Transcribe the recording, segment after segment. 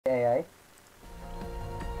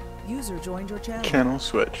User joined your channel. Channel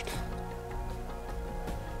switched.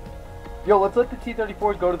 Yo, let's let the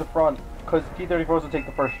T-34s go to the front, because T-34s will take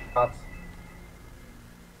the first shots.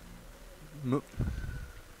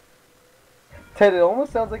 Ted, it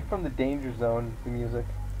almost sounds like from the Danger Zone, the music.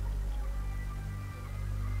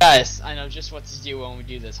 Guys, I know just what to do when we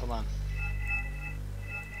do this. Hold on.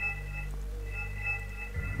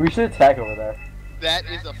 We should attack over there. That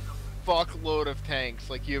is a fuckload of tanks.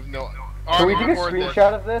 Like, you have no... Can we Army, take a record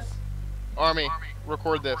screenshot of this? Army,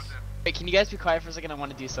 record this. Wait, can you guys be quiet for a second? I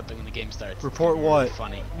want to do something when the game starts. Report what?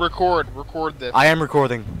 Funny. Record this. I am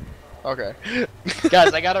recording. Okay.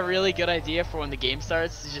 Guys, I got a really good idea for when the game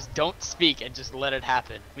starts. Just don't speak and just let it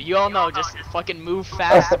happen. But you all know, just fucking move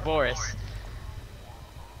fast to Boris.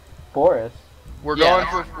 Boris? We're Yeah.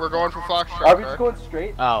 going for Foxtrot. Are we just going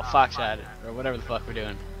straight? Oh, Foxtrot, or whatever the fuck we're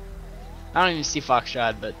doing. I don't even see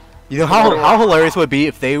Foxtrot, but... You know how hilarious would it be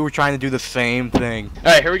if they were trying to do the same thing?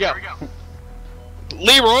 Alright, here we go.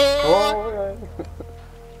 Leroy! Oh, okay.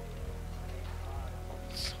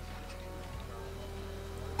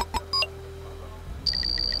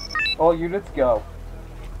 All units go.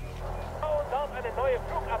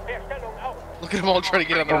 Look at them all trying to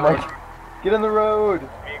get on the Oh my road. God. Get on the road!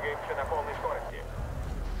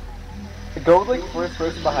 Go like first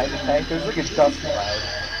person behind the tank, there's like a dust cloud.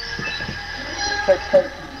 Check.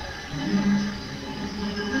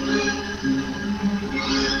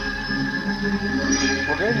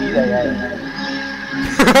 We're gonna need AA.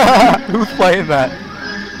 Who's playing that?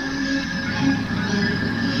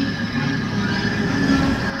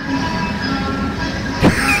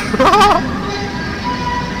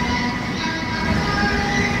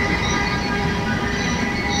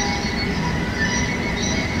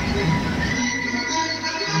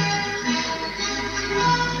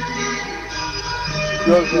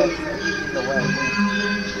 Go in the way.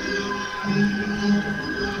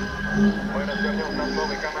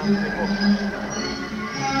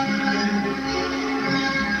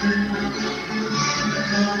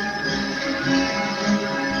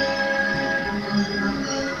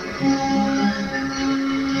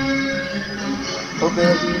 Hope they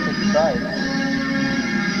have you inside.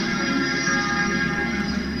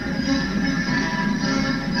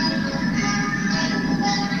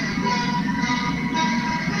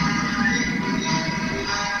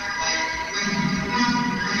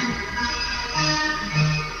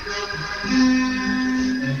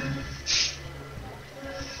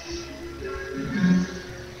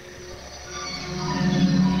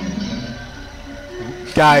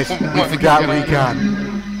 Guys, we forgot recon.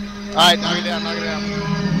 Alright, knock it down.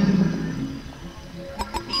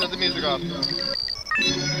 Shut the music off.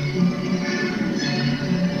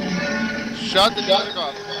 Shut the music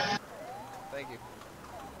off. Thank you.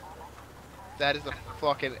 That is a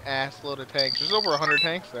fucking ass load of tanks. There's over 100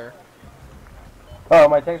 tanks there. Oh,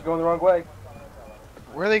 my tank's going the wrong way.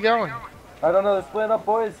 Where are they going? I don't know, they're splitting up,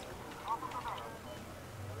 boys.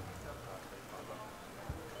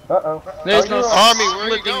 Uh-oh. There's no Army, where are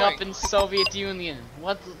you splitting going? up in Soviet Union.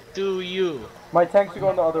 What do you? My tanks are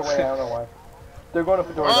going the other way, I don't know why. They're going to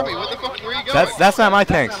Fedora. Army, what the fuck? Where are you going? That's not my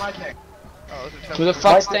tanks. Oh, those are Who the tanks.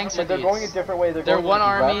 fuck's tanks are They're these? going a different way. They're They're going one to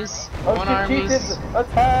the armies. left. Oh, One shit, armies. chieftains,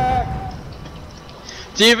 attack!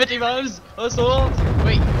 T-55s, assault!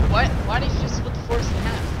 Wait, what? Why did you just split the force in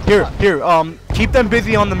half? Here, keep them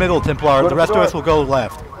busy on the middle, Templar. The rest of us will go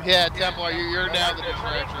left. Yeah, Templar, you're down the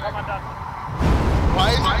direction.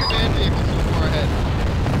 Why is your command vehicle so far ahead?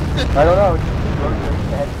 I don't know, it's just the road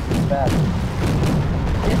ahead too fast.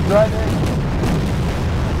 Keep driving!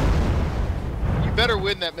 You better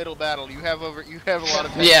win that middle battle. You have a lot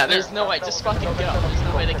of tanks. Yeah, there's no way. Just fucking go. There's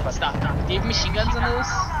no way they can stop them. Do you have machine guns on those?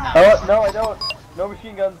 No. Oh, no, I don't. No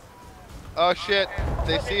machine guns. Oh shit,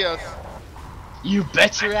 they see us. You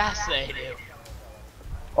bet your ass they do.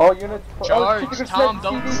 All units. Charge, oh, Tom,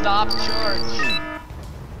 don't stop, charge.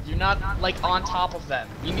 You're not, like, on top of them.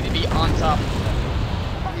 You need to be on top of them.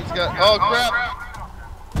 He's got. Oh crap!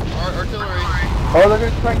 Artillery. Oh, they're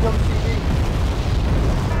gonna try and kill the TV.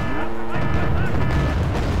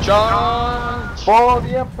 Charge! Follow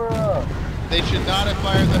the Emperor! They should not have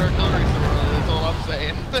fired that artillery so early, that's all I'm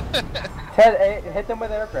saying. Ted, hit them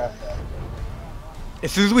with aircraft.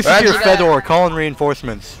 As soon as we secure that. Fedor, call in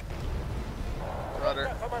reinforcements. Rudder.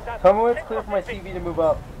 Tell me when it's clear for my CV to move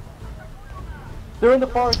up. They're in the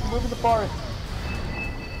forest, move in the forest.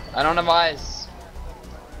 I don't have eyes.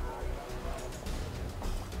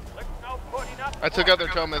 I took out their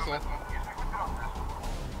tow missile.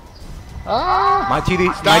 Ah! My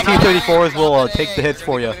T-34s will take the hits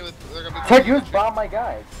for you. Ted, you just bombed my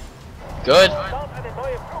guys. Good.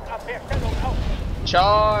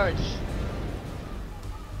 Charge!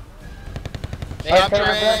 Stop your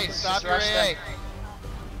Alright, AA! Stop Just your rush AA! them.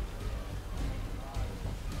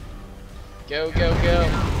 Go, go, go.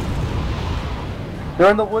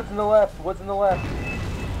 They're in the woods in the left. Woods in the left.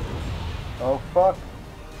 Oh fuck.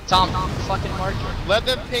 Tom, fucking mark it. Let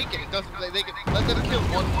them take it. It doesn't. They can let them kill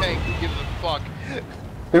one tank. Who gives a fuck?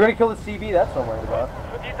 They're gonna kill the CB. That's what I'm worried about.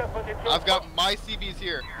 I've got my CBs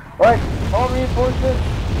here. Alright, all reinforcements.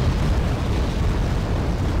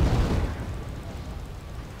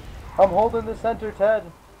 I'm holding the center, Ted.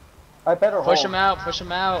 I better hold. Push him out, push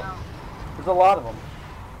him out. There's a lot of them.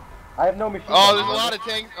 I have no machine Oh, gun. there's a lot of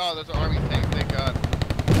tanks. Oh, there's an army tank. Thank God.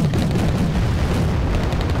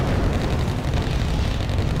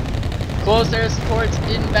 Close air supports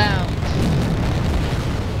inbound.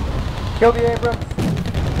 Kill the Abrams.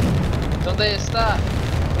 Don't they stop?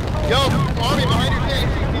 Yo, army behind your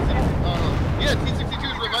tanks. Yeah,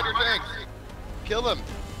 T-62s behind your tanks. Kill them.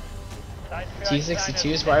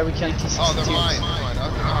 T-62s? Why are we killing T-62s? Oh, they're mine.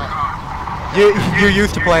 You're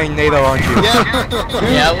used to playing NATO, aren't you? Yeah.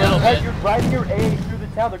 Yeah, a little Ted, bit. you're driving your A through the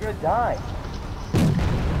town. They're gonna die.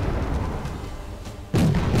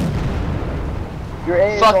 Your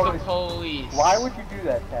A is Fuck already... the police. Why would you do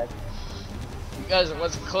that, Ted? Because it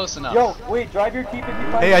wasn't close enough. Yo, wait, drive your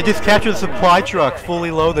T-55. Hey, I just captured a supply truck,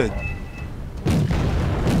 fully loaded.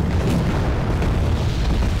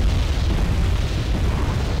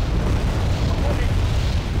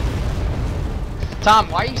 Tom,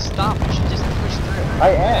 why are you stopping? You should just push through. I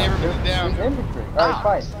am. Abrams is down. There's infantry. Ah.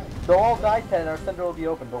 Alright, fine. They'll all die, Ted, and our center will be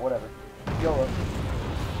open, but whatever. YOLO.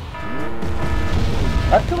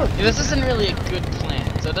 That's still a... Yeah, this isn't really a good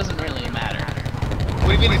plan, so it doesn't really matter. What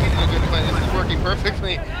do you mean this is a good plan? This is working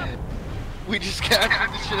perfectly. We just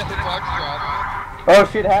captured the shit out of Foxtrot. Oh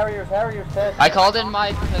shit, Harriers, Ted. I called in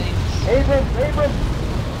my thing. Abrams!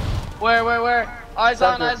 Where? Eyes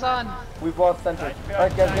on, Center. eyes on. We've lost center.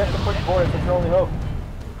 Alright guys, we have to push forward, it's your only hope.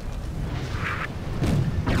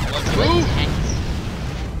 Let's Like move! tanks.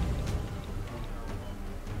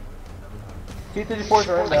 T-34s are I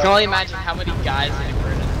can inbound. only imagine how many guys in it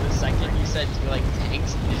were in the second you said you were like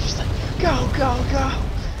tanks, and you're just like, go, go, go.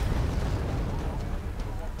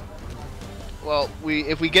 Well,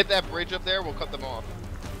 if we get that bridge up there, we'll cut them off.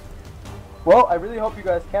 Well, I really hope you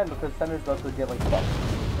guys can, because center's about to get like fucked.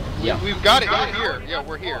 Yeah. We've got it. We're here. Yeah,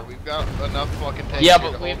 we're here. We've got enough fucking tanks. Yeah,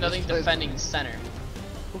 here but to we have hold nothing this place. defending center.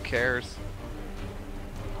 Who cares?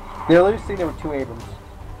 They're literally saying there were 2 Abrams.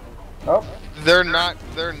 Oh, They're not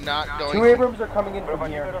going. 2 Abrams are coming in from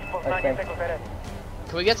here, I think.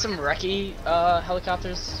 Can we get some recce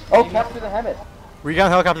helicopters? Oh, maybe? capture the Hemet.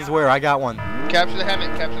 Recon helicopters where? I got one. Capture the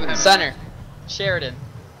Hemet. Capture the Hemet. Center. Sheridan.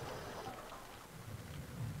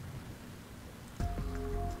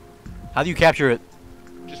 How do you capture it?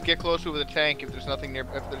 Just get closer with a tank if there's nothing near.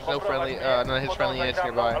 If there's no friendly, none of his friendly units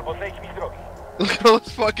nearby. Look at all those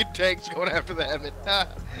fucking tanks going after the Hemet.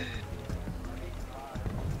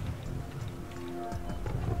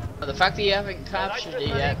 The fact that you haven't captured it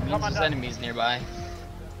yet means there's enemies nearby.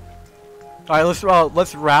 All right,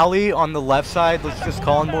 let's rally on the left side. Let's just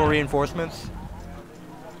call in more reinforcements.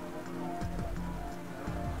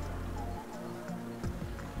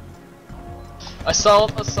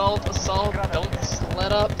 Assault! Don't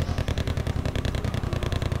let up.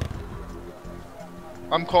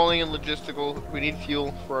 I'm calling in logistical. We need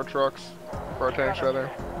fuel for our trucks, for our tanks rather.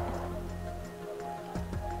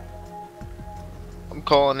 I'm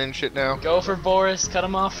calling in shit now. Go for Boris. Cut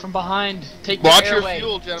him off from behind. Take Watch the your airway.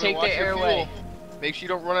 fuel, gentlemen. Take Watch the your airway. fuel. Make sure you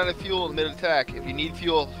don't run out of fuel in mid-attack. If you need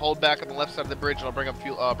fuel, hold back on the left side of the bridge, and I'll bring up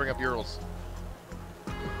fuel. Bring up Urals.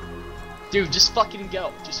 Dude, just fucking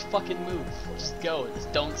go. Just fucking move. Just go.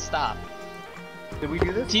 Just don't stop. Did we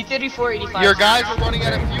do this? T-34, 85. Your guys are running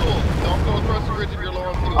out of fuel. Don't go across the bridge if you're low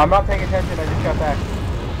on fuel. I'm not paying attention, I just got back.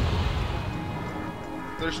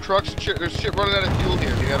 There's trucks and shit. There's shit running out of fuel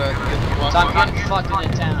here. You gotta get Stop getting fucking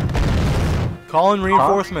in town. Call in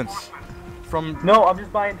reinforcements from. No, I'm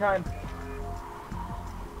just buying time.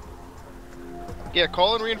 Yeah,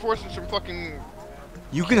 call in reinforcements from fucking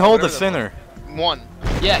You can hold the Whatever the center. one.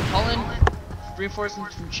 Yeah, call in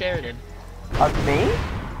reinforcements from Sheridan. Me?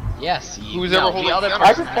 Yes, you, Who's no, ever the holding other center? I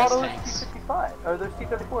person just bought has those tanks. T-55. Or those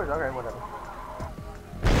T-34s, okay, whatever.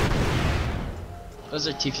 Those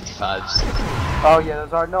are T-55s. Oh yeah,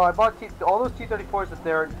 those are, no, I bought all those T-34s that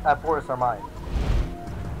they're at Boris are mine.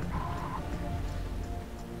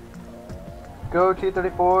 Go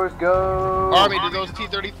T-34s, go! Army, do those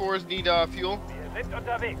T-34s need fuel?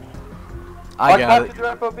 I got it. captured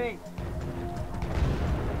their FOB.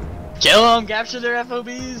 Kill them, capture their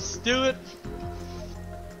FOBs, do it!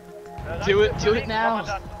 Do it now!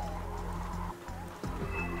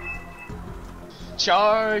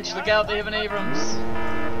 Charge! Look out, they have an Abrams.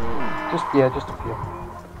 Just a few.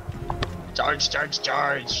 Charge, charge,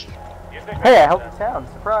 charge. Hey, I helped the town.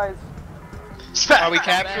 Surprise. Are we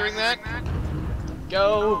capturing that?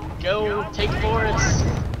 Go, go, take forts.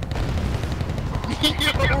 Yo,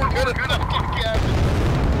 we're gonna fucking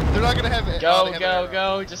capture. They're not gonna have it. Go, go,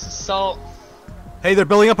 go, just assault. Hey, they're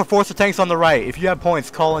building up a force of tanks on the right. If you have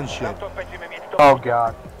points, call in shit. Oh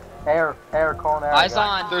god. Air, calling air. Eyes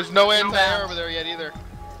guys. on. There's no anti-air Inbound. over there yet either.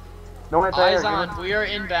 No anti-air. Eyes on, we are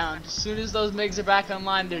inbound. As soon as those MiGs are back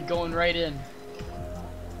online, they're going right in.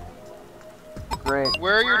 Great.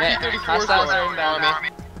 Where are your Yeah, T-34s hostiles are going, inbound. Army?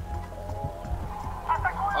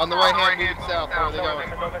 On the right hand, moving south. Where are they going?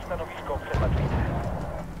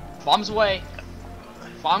 Bombs away.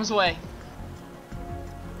 Bombs away.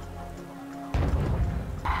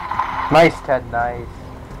 Nice, Ted. Nice.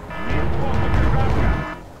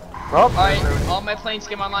 Well, Alright, all my planes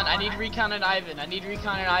came online. I need recon and Ivan. I need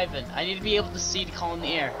recon and Ivan. I need to be able to see to call in the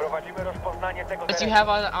air. Once you have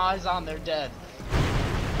eyes on, they're dead.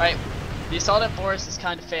 Alright, the assault at Boris is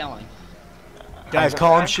kind of failing. Guys,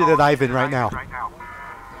 call in shit at Ivan right now.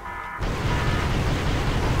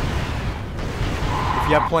 If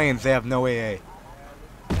you have planes, they have no AA.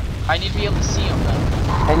 I need to be able to see them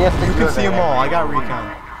though. and yes, they You do can have see them AA. all. I got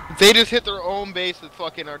recon. They just hit their own base with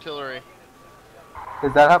fucking artillery.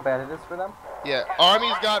 Is that how bad it is for them? Yeah,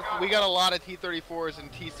 Army's got, we got a lot of T-34s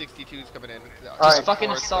and T-62s coming in. Just Alright. fucking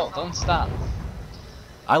assault, don't stop.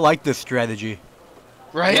 I like this strategy.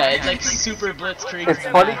 Right? Yeah, it's like super blitzkrieg. It's to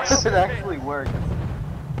the funny max. because it actually works.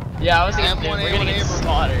 Yeah, I was thinking, M1 dude, we're gonna get Abrams.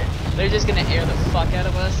 slaughtered. They're just gonna air the fuck out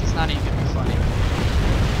of us. It's not even gonna be funny.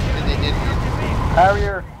 And they did.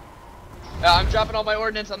 Harrier. I'm dropping all my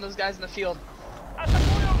ordnance on those guys in the field.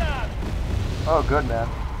 Oh, good man.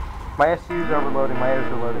 My SU's overloading. My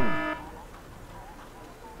air's reloading.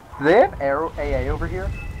 Do they have AA over here?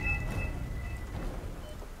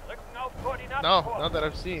 No, not that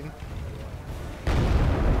I've seen.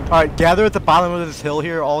 Alright, gather at the bottom of this hill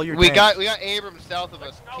here, all your We tanks. got Abrams south of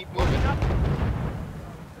us. Keep moving.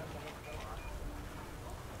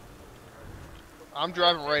 I'm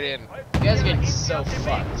driving right in. You guys are getting so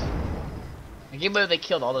fucked. I can't believe they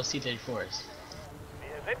killed all those T-34s.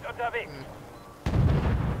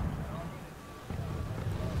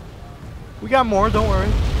 We got more, don't worry.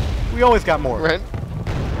 We always got more. Right?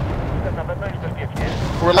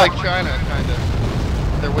 We're like China, kinda.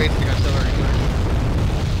 They're wasting artillery.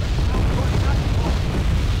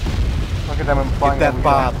 Look at them and Get flying. that over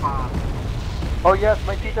Bob. here. Oh yes,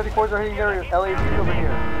 my T-34s are hitting their LAVs over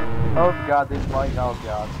here. Oh god, they're flying. Oh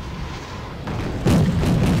god.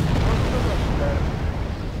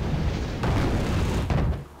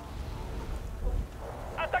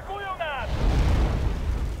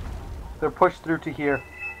 They're pushed through to here.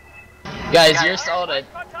 Guys, your assault at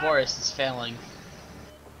Boris is failing.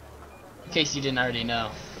 In case you didn't already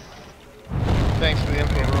know. Thanks for the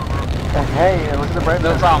info, bro. And hey, look at the bright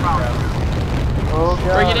No light. problem, bro. Oh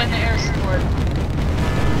god. Bring it in the air support.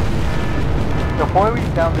 The point we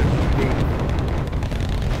found this gate.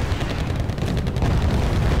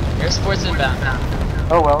 Air support's inbound.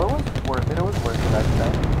 Oh well, it was worth it. It was worth it, I'd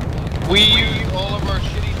say. We use all of our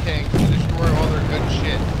shitty tanks to destroy all their good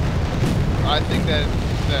shit. I think that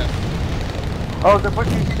is that. Oh, they're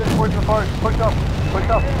pushing towards the forest. Push up. Push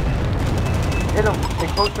up. Hit him. In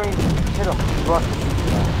close range. Hit him. Lost.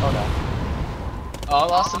 Oh no. Oh, I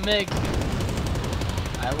lost a MiG.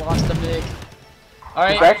 I lost a MiG.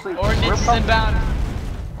 Alright, It's actually- ordnance is we're inbound.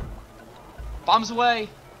 Bombs away.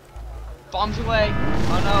 Bombs away.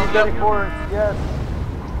 Oh no. Yep. T-34s, yes.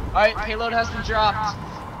 Alright, payload has been dropped.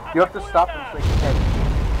 You have to stop them so they can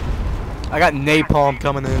hit. I got napalm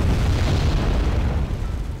coming in.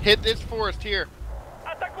 Hit this forest here.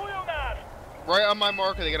 Right on my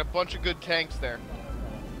marker, they got a bunch of good tanks there.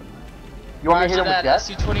 You want me to hit Roger him with that. jets?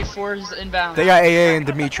 Su-24 is inbound. They got AA and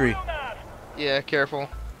Dimitri. Yeah, careful.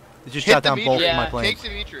 They just Hit shot down Dimitri. both of my Yeah. planes.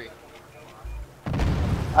 Take Dimitri.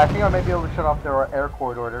 I think I may be able to shut off their air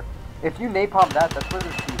corridor. If you napalm that, that's where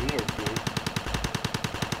their CD is, dude.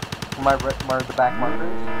 Where the back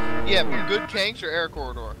markers. Yeah, but good tanks or air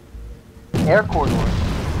corridor? Air corridor.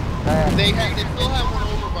 They still have one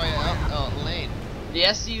over by lane. The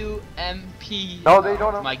SUMP. No, they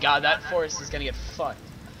don't. Oh my god, that force is gonna get fucked.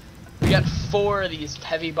 We got 4 of these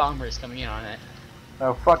heavy bombers coming in on it.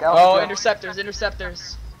 Oh fuck. Oh, Alpha jet. interceptors,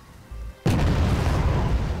 interceptors. I'm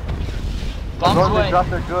Bombs going to away. drop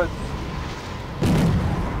their goods.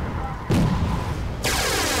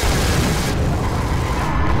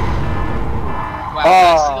 Wow,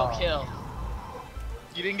 Oh. nice single kill.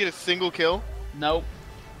 You didn't get a single kill? Nope.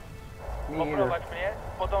 Me either.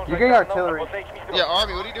 You're getting artillery. Yeah,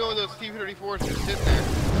 Army, what are you doing with those T-34s just sitting there?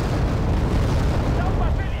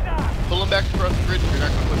 Pull them back across the bridge if you're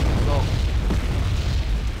not going to push the assault.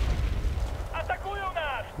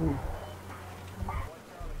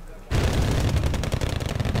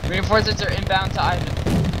 Reinforcements are inbound to Ivan.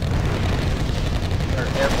 Or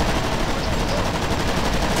airport.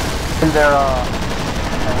 And they're,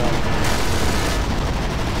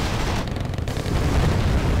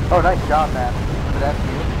 oh, nice job, man. That's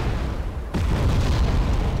you.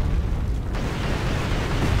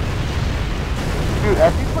 Dude,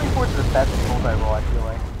 SU-24 is the best multi-roll, I feel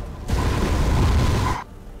like.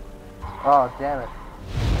 Oh, damn it.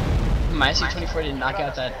 My SU-24 didn't knock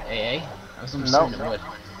out that AA? I was almost certain it would.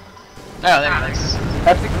 Oh, there it is.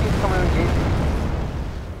 F-16's coming to engage.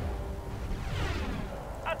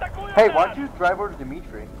 Hey, why don't you drive over to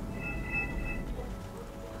Dimitri?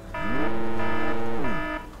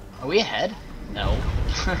 Are we ahead? No.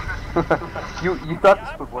 you thought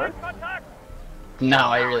this would work? No,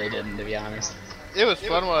 I really didn't, to be honest. It was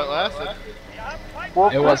fun while it lasted. Well,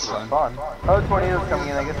 It was fun. Oh, tornadoes coming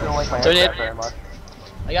in. I guess they don't like my headset very much.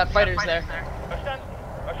 I got fighters there.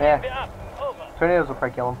 Yeah. Tornadoes will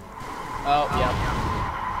probably kill him. Oh,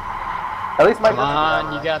 yeah. At least my Come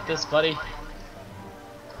on, you got this, buddy.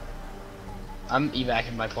 I'm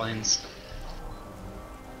evacing my planes.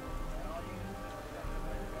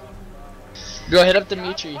 Go hit up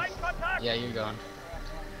Dimitri. Yeah, you're going.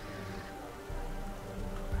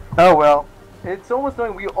 Oh well. It's almost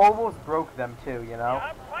knowing we almost broke them too, you know?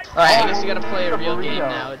 Alright, I guess we gotta play a real game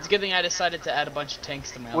now. It's a good thing I decided to add a bunch of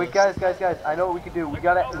tanks to my Wait, list. guys, I know what we can do. We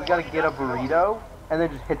gotta get a burrito and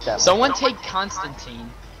then just hit them. Someone take Constantine.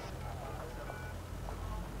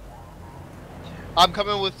 I'm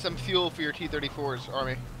coming with some fuel for your T-34s,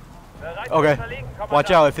 Army. Okay.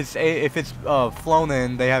 Watch out, if it's flown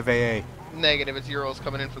in, they have AA. Negative, it's Urals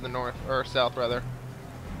coming in from the north, or south rather.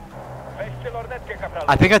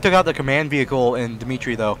 I think I took out the command vehicle in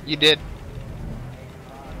Dimitri though. You did.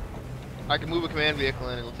 I can move a command vehicle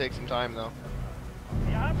in, it'll take some time though.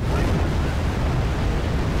 I'm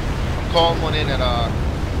calling one in at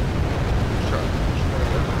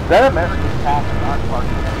That American attack is not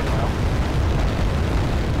parking anywhere.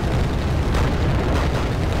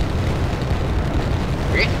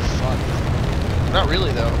 We're getting fucked. Not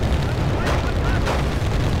really though.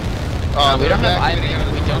 No, we don't have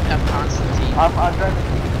Ivan, we don't have Constantine. I'm trying to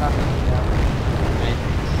keep Constantine down. Right.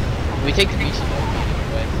 We take the beach away.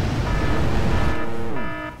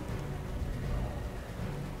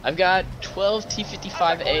 I've got 12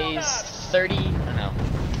 T-55As, 30, I don't know.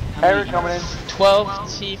 Harry coming in.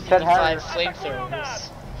 12 T-55 flamethrowers.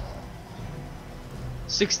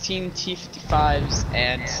 16 T-55s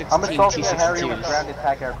and 16 I'm assaulting a Harry with T-62s. ground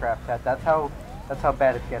attack aircraft, Ted. That's how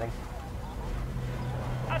bad it's getting.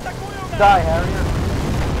 Die, Harrier.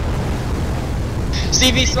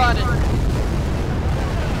 CV spotted.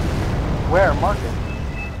 Where? Mark it.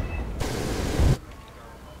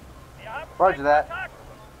 Roger that.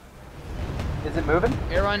 Is it moving?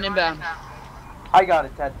 Air run inbound. I got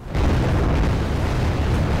it, Ted.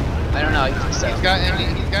 I don't know, I think so. He's got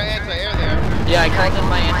anti-air there. Yeah, I called in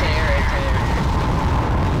my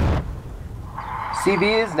anti-air. CB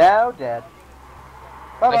is now dead.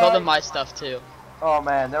 Bye I bye. called in my stuff too. Oh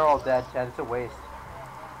man, they're all dead, Ted. It's a waste.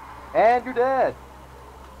 And you're dead.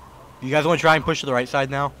 You guys want to try and push to the right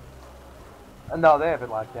side now? No, they have it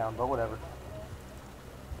locked down, but whatever.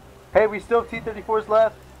 Hey, we still have T-34s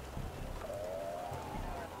left.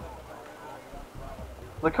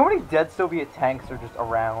 Look how many dead Soviet tanks are just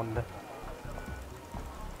around.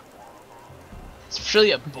 It's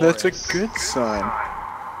really a Boris. That's a good sign.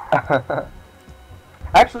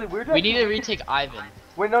 Actually, We need to retake Ivan.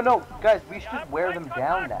 Wait, no, guys, we should wear them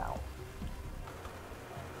down now.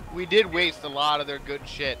 We did waste a lot of their good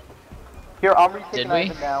shit. Here, I'm retaking Did we?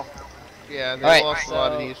 Ivan now. Yeah, they Alright, lost a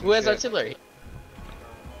lot of these. who has artillery?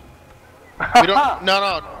 We don't.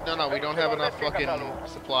 No. We don't have enough fucking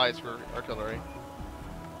supplies for artillery.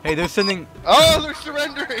 Hey, they're sending. Oh, they're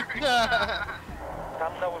surrendering.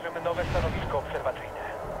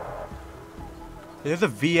 There's a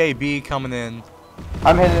VAB coming in.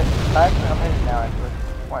 I'm hitting it. Actually, I'm hitting it now, actually.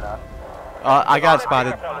 Why not? I got it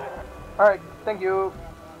spotted. Alright, thank you.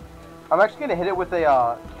 I'm actually gonna hit it with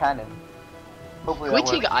a cannon. Hopefully Can we that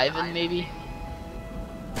take works. Ivan maybe?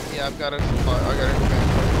 Yeah, I've got a supply. I got a command.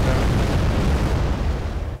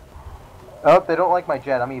 Oh, they don't like my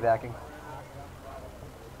jet. I'm evacuating.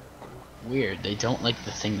 Weird, they don't like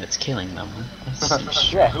the thing that's killing them.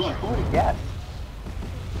 That's Yeah, who would have guessed?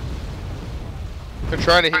 They're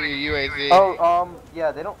trying to hit your UAZ. Oh,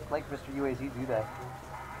 yeah, they don't like Mr. UAZ, do they?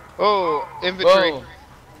 Oh, infantry. Whoa.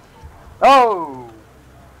 Oh!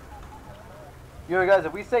 You know, guys,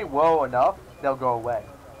 if we say whoa enough, they'll go away.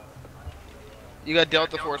 You got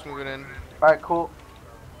Delta Force moving in. Alright, cool.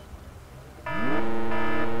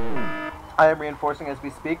 I am reinforcing as we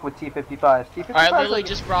speak with T-55s. T-55s Alright, I literally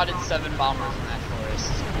just brought in 7 bombers in that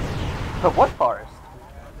forest. But what forest?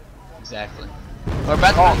 Exactly. We're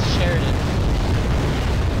about to reach Sheridan.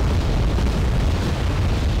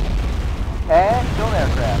 And kill an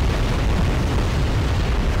aircraft.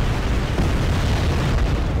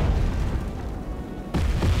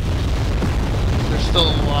 There's still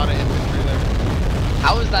a lot of infantry there.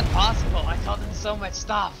 How is that possible? I called in so much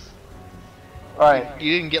stuff. Alright.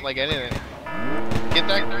 You didn't get like anything. Get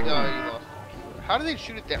that. Oh, you lost. How do they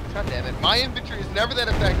shoot it down? God damn it. My infantry is never that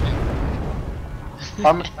effective.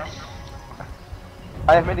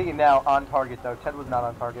 I am hitting it now on target though. Ted was not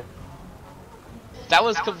on target. That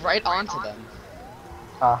was right onto them.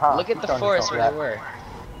 Uh-huh. Look at He's the showing forest himself where that. they were.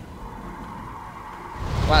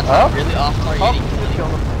 Wow, that's really off target. You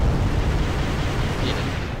killed him. You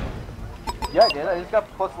didn't. Yeah, I did. I just got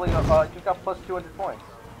plus, just got plus 200 points.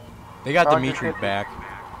 They got Or Dimitri 150. back.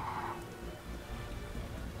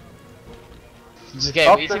 It's okay,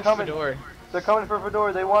 Oh, we they're took coming. Fedor. They're coming for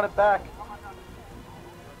Fedor. They want it back.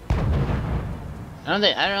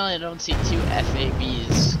 I really don't see 2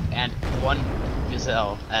 FABs and 1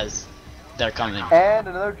 Gazelle as they're coming. And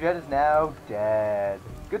another jet is now dead.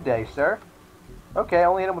 Good day, sir. Okay, I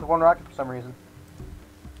only hit him with 1 rocket for some reason.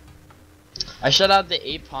 I shut out the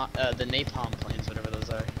napalm planes, whatever those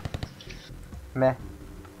are. Meh.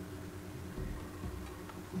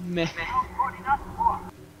 Meh.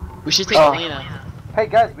 We should take Oh. Elena. Hey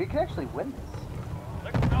guys, we can actually win this.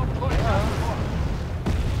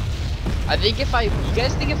 I think you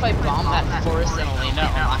guys think if I bomb that forest in Elena,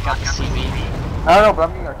 I'll knock out the CV? I don't know, but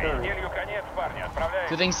I'm getting artillery.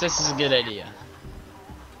 Who thinks this is a good idea?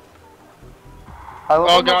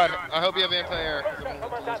 Oh god, I hope you have anti-air.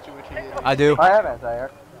 I do. I have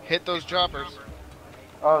anti-air. Hit those choppers.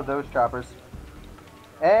 Oh, those choppers.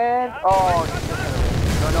 And oh,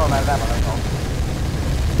 no, I'm out of ammo. That's all.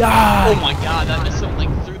 Oh my god, that missile like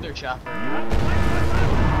through their chopper.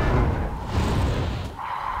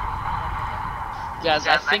 Guys,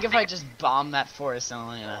 I think if I just bomb that forest in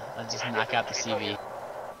Elena, I'll just knock out the CV.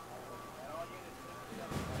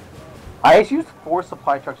 I just used 4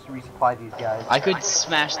 supply trucks to resupply these guys. I could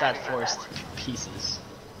smash that forest to pieces.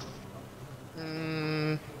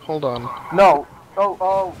 Hold on. No.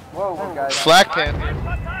 Whoa, guys. Flak Panther.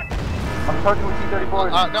 I'm charging with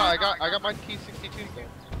T-34s. No, I got my T-62 though.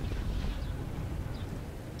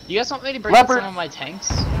 You guys want me to bring in Leopard. some of my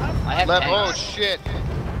tanks? I have tanks. Oh shit.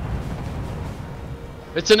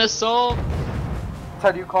 It's an assault!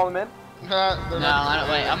 Ted, you call them in? No, I don't,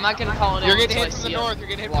 wait, I'm not gonna call it in. You're getting until hit I from the see north. a You're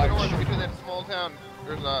getting hit from the large- north between that small town.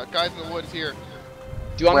 There's guys in the woods here. Do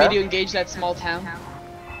you want Where? me to engage that small town?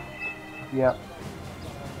 Yeah.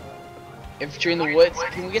 Infantry in the woods?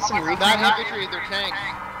 Can we get some recon? Not infantry, they're tanks.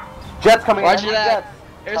 Jets coming Roger in. that. Jets.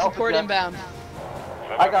 Air Alpha support jets. inbound.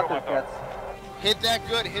 I got those jets. Hit that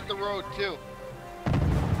good. Hit the road too.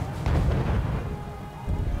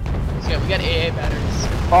 So we got AA batteries.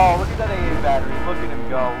 Oh, look at that AA battery. Look at him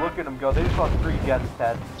go. Look at him go. They just lost 3 jets,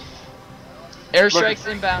 Ted. Airstrikes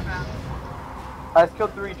inbound. I just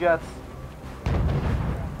killed 3 jets.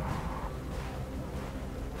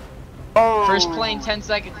 Oh! First plane, 10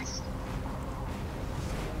 seconds.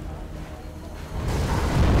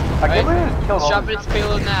 I can't believe I just killed Let's all drop these. its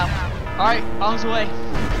payload now. Alright, on its way.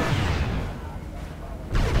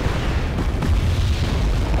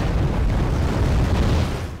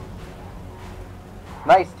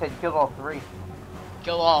 Nice, Ted. You killed all 3.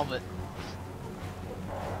 Kill all of it.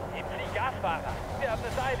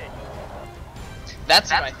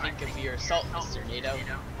 That's what I think of your assault, Mr. NATO.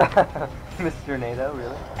 Mr. NATO,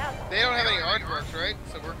 really? They don't have any aardvarks, right?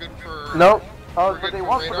 So we're good for. Nope. Oh, We're but good they for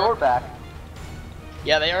want radar? Fedor back.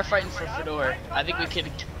 Yeah, they are fighting for Fedor. I think we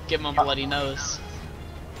could give him a bloody nose.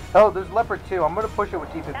 Oh, there's Leopard too. I'm gonna push it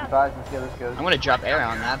with T-55s and see how this goes. I'm gonna drop air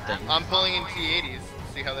on that thing. I'm pulling in T-80s.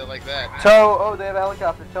 See how they like that. Tow. Oh, they have a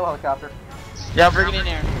helicopter. Tow helicopter. Yeah, bring it in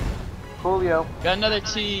air. Coolio. Got another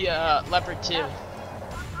Leopard 2.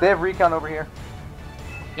 They have recon over here.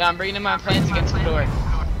 Yeah, I'm bringing in my planes against Fedor.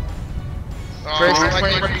 Oh, First I like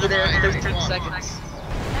plane what will you're be there in doing. 13 seconds.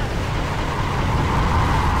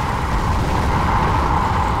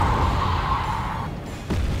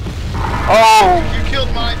 Oh! You killed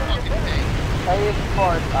my fucking tank. Hey, it's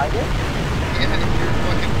far. I did? Yeah, your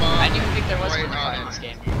fucking bomb. I didn't even think there was right one on fight in it. this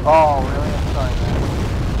game. Oh, really? I'm sorry, man.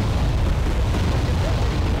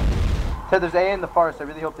 Ted, there's A in the forest. I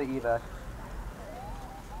really hope they evac.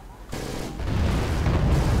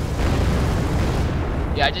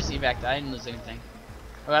 Yeah, I just evac'd. I didn't lose anything.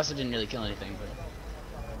 I also didn't really kill anything, but.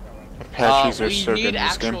 Apaches are We so good need in this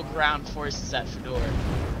actual game. ground forces at Fedora.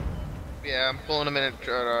 Yeah, I'm pulling them in at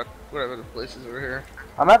whatever the places over here.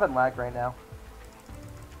 I'm having lag right now.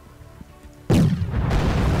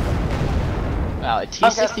 Wow, a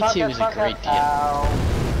T-62 is a great game. Ow.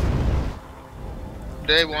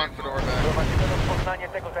 They want Fedora back.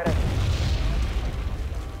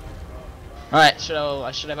 Alright, should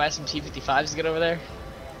I buy some T-55s to get over there?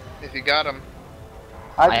 If you got them.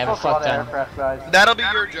 I have a just lost a lot fuck of ton. aircraft, guys. That'll be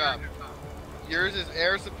your job. Yours is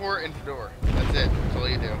air support and Fedora. That's it. That's all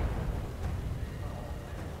you do.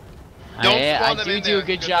 Don't spawn them I in do there, a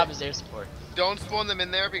good because job as air support. Don't spawn them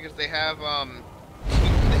in there because they have the what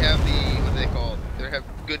are they called? They have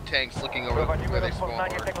good tanks looking over where they spawn. Or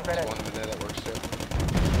spawn them in there, that works too.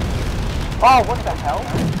 Oh, what the hell?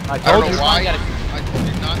 I I told don't you. know why. I told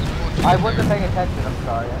you not to spawn. I wasn't paying attention, I'm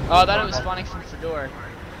sorry. Oh, I thought it was spawning from Fedora.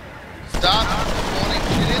 Stop spawning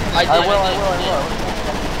shit in there. I will.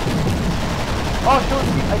 Oh, I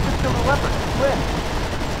just killed a leopard. Win.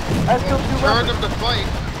 I just killed 2 Turn leopards. them to fight.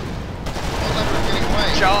 The leopard's getting away.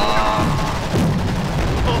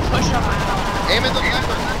 Oh, push him out. Aim at the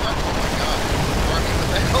leopard. Oh my god. Army, what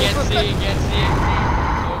the hell? Can't see.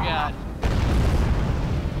 Oh god.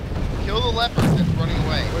 Kill the leopard that's running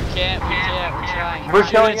away. We can't, we're trying. We're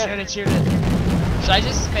killing shoot it. Shoot it. Should I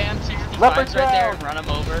just spam T-55s Leopard right there down. and run them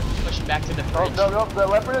over? Push him back to the Oh, bridge. no, the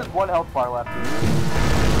leopard has 1 health bar left.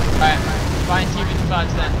 Alright, find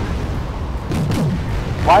T-55s then.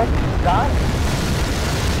 Why did you die?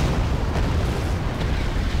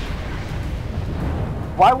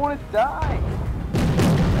 Why won't it die?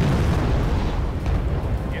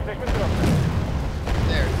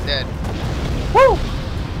 There, it's dead. Woo!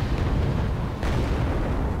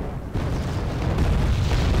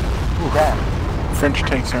 Damn. French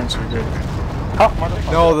tanks aren't so good. Tough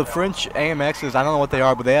motherfucker. No, the French AMXs, I don't know what they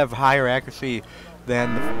are, but they have higher accuracy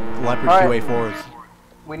than the Leopard Alright. 2A4s.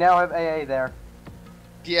 We now have AA there.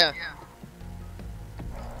 Yeah.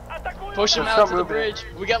 Push him There's out some to the movement. bridge.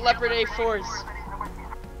 We got Leopard A4s.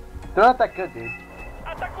 They're not that good, dude.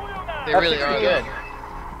 They really are. Good.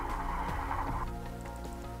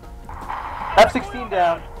 F-16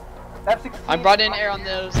 down. F-16. I brought in air on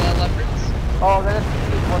those Leopards. Oh, that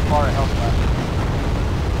F-16 is 1 bar of health left.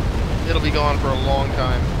 It'll be gone for a long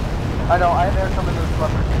time. I know, I have air coming to the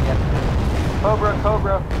leopards. Yes.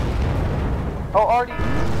 Cobra. Oh, Artie.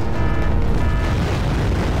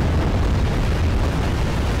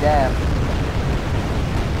 Damn.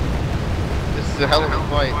 This is a hell of a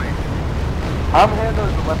fight. How many of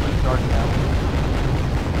those leopards starting now?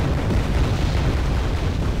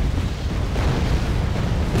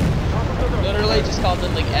 Literally just called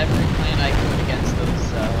in like every plane I could against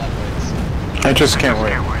those Leopards. I just can't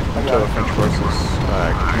wait until the French forces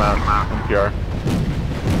come out in PR.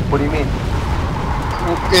 What do you mean?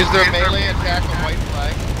 Is there melee attack on white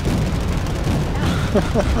flag?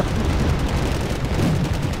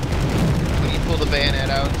 When you pull the bayonet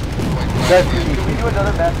out, white Guys, flag. can we do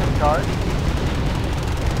another massive charge?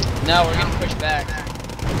 No, we're gonna push back.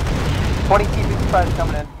 20 T-55s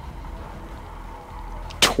coming in.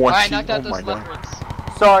 20. Alright, knocked out Oh those my god. Leopards.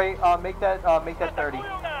 Sorry, make that 30.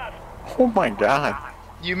 Oh my god.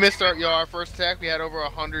 You missed our first attack. We had over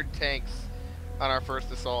 100 tanks on our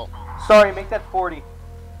first assault. Sorry, make that 40.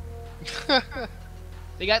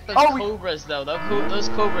 They got those Oh, Cobras though. Those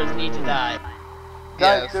Cobras need to die.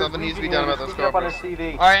 Yeah, Guys, something needs to be done about those up on the Cobras.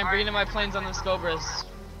 CV. Alright, I'm bringing in my planes on those Cobras.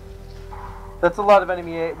 That's a lot of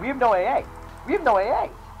enemy AA. We have no AA.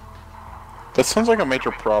 That sounds like a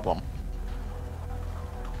major problem.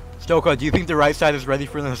 Stoka, do you think the right side is ready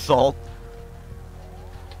for an assault?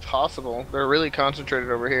 Possible. They're really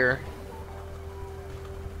concentrated over here.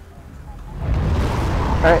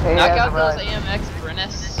 Alright, AA Knock has out those arrived. AMX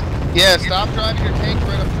Brennis. Yeah, stop driving your tanks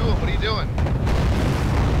right up to them. What are you doing?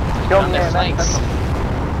 Kill On the their AMX. flanks.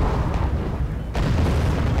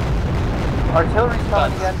 Artillery's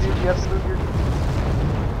coming again, dude. You have to move your...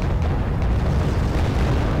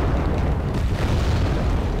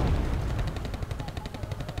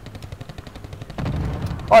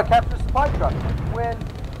 Oh, I captured a supply truck. Win.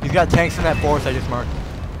 He's got tanks in that force I just marked.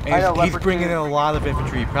 And I know, he's Leopard bringing in 2. a lot of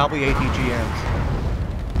infantry, probably ATGMs.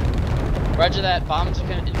 Roger that. Bombs are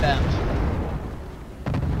gonna inbound.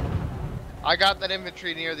 I got that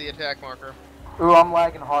infantry near the attack marker. Ooh, I'm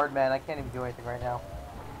lagging hard, man. I can't even do anything right now.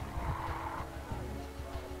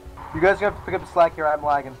 You guys are gonna have to pick up the slack here. I'm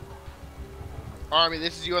lagging. Army,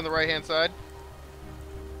 this is you on the right hand side.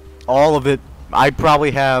 All of it. I probably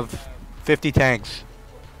have 50 tanks.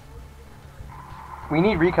 We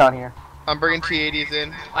need recon here. I'm bringing T-80s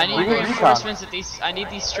in. I need We need reinforcements at these. I need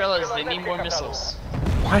these Strellas. They need more missiles.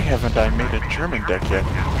 Why haven't I made a German deck yet?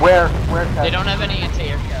 Where, They don't have any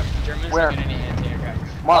anti-aircraft. Germans Where? don't get any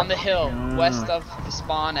anti-aircraft. Mark. On the hill, west of the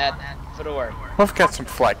spawn at Fedor. Well, I've got some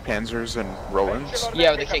flak panzers and Rolands.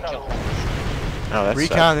 Yeah, but they can't kill. Oh, that's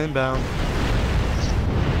Recon inbound.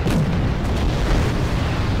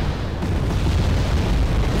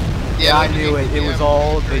 Yeah, I knew it. It was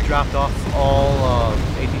all, they dropped off all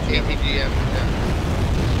ATGM. ATGM,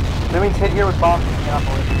 yeah. That means hit here with bombs. Yeah,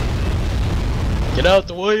 boys. Get out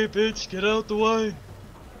the way, bitch! Get out the way!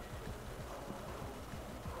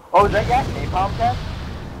 Oh, is that gas napalm test?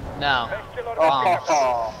 No. Bombs.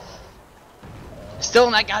 Oh. Still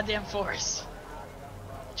in that goddamn forest.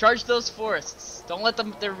 Charge those forests. Don't let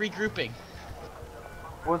them. They're regrouping.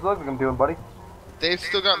 What's Ludwig doing, buddy? They've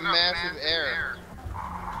still got massive air.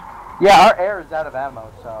 Yeah, our air is out of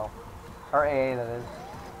ammo, so. Our AA, that is.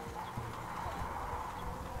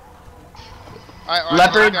 Alright,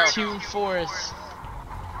 Leopard let's go. 2 forest.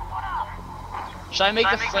 Should I make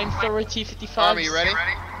a flamethrower T-55? Army, you ready?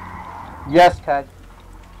 Yes, Ted.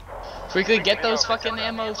 Quickly get those fucking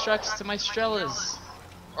ammo trucks to my Strellas.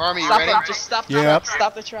 Army, you Stop ready? them. Just stop the Yep. trucks.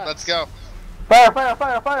 Stop the trucks. Let's go. Fire, fire,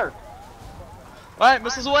 fire, fire! Alright,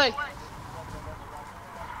 missiles away.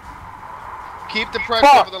 Keep the pressure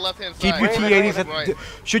Fuck. over the left-hand side. Keep your T-80s at Right.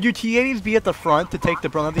 should your T-80s be at the front to take the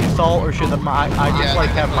brunt of the assault, or should the I just like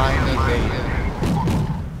have mine be bait?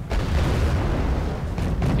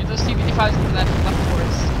 Get those T-55s into that left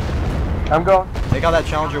forest. I'm going. Take out that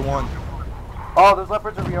Challenger 1. Oh, those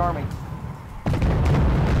leopards are rearming.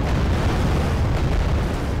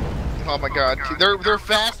 Oh my god, they're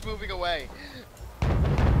fast moving away.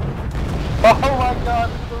 Oh my god,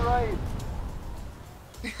 to the right.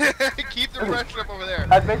 Keep the pressure up over there.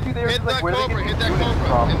 I bet you they were Hit just like, that where Cobra, they hit getting that units Cobra,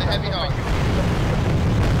 from? in the heavy hog.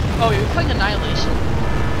 Oh, you're playing Annihilation?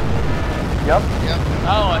 Yep. Yep.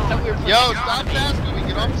 Oh, I thought we were playing Yo, the stop Army. fast moving,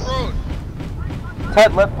 get off the road.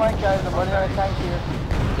 Ted, left flank guys, I'm running out of tank here.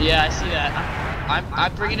 Yeah, I see that.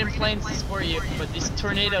 I'm bringing in planes to support you, but this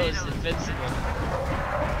tornado is invincible.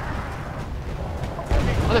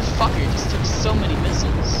 Motherfucker just took so many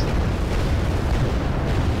missiles.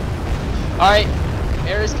 Alright,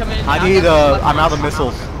 air is coming in. I need I'm out of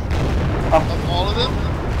missiles. Of all of them,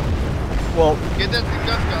 Well, get that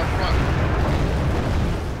Tunguska up front.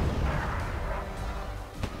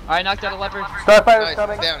 Alright, knocked out a leopard. Starfighter's Nice,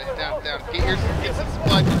 coming. down. Get some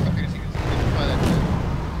supply trucks up here so you can supply that shit.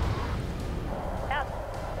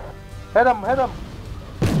 Hit him, hit him.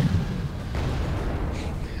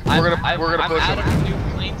 We're gonna I'm push out him. of new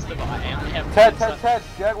planes to buy. I only have Ted, planes Ted, left. Ted.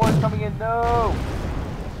 Jaguar's coming in. No.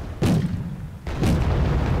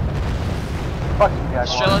 Fucking Jaguar.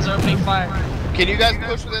 Strellas are opening fire. Can you guys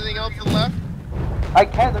push with anything else to the left? I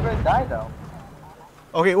can't, they're gonna die though.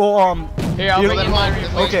 okay, well Here, I'll Here- bring in my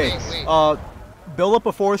reinforcements. okay, build up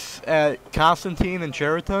a force at Constantine and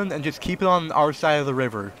Cheriton and just keep it on our side of the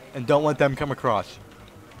river and don't let them come across.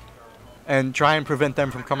 And try and prevent them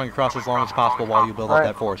from coming across as long as possible while you build up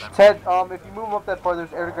that force. Ted, if you move up that far,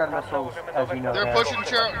 there's air-to-ground missiles, as you know. They're there. pushing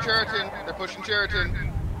Cheriton. They're pushing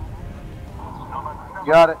Cheriton.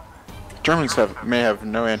 Got it. Germans may have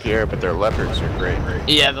no anti-air, but their leopards are great.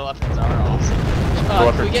 Yeah, the leopards are awesome.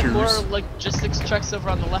 Can we get Leopard more twos. logistics trucks over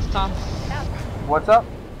on the left, Tom? What's up?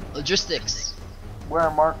 Logistics. Where,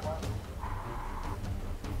 Mark?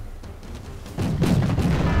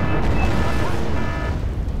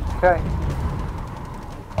 Okay.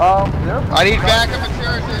 I need backup at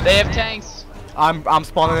Cheriton. They have tanks. I'm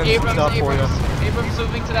spawning in some Abrams, stuff for you. Abrams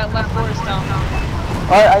moving to that left forest town.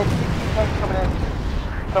 Alright, I have 16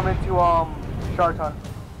 tanks coming into, Charton.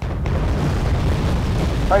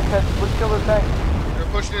 Alright, Ted, let's kill those tanks.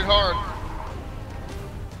 They're pushing it hard.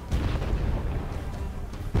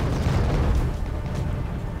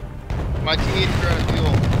 My T-80s are out of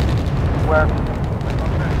fuel. Where?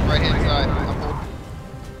 Right hand side. I'm holding.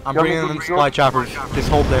 I'm bringing in supply choppers. Just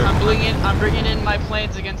hold there. I'm bringing in my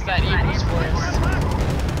planes against that Abrams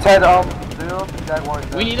forest. Ted, zero, Jaguars.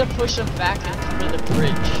 We need to push them back into the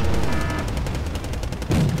bridge.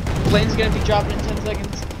 Plane's gonna be dropping in 10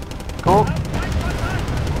 seconds. Cool.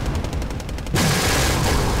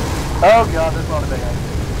 Oh god, there's a lot of big guys.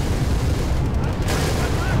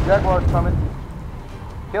 Jaguar's coming.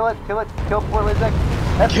 Kill it, kill Fort Lizek.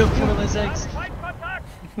 Kill Portland's eggs.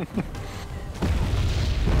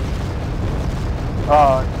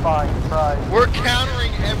 Oh, it's fine, try. We're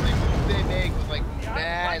countering every move they make with like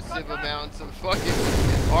massive amounts of fucking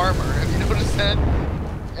armor. Have you noticed that?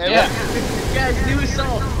 Yeah. Guys, new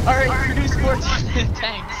assault. Alright, produce more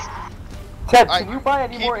tanks. Ted, can you buy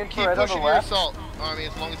any more keep infrared on the pushing your left? assault, Army,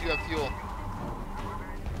 as long as you have fuel.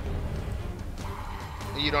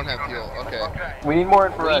 You don't have fuel. Okay. We need more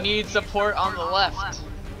We infrared. need support on the left.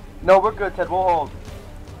 No, we're good, Ted. We'll hold.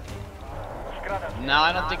 No,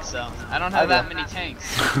 I don't think so. I don't have that many tanks.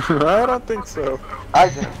 I don't think so. I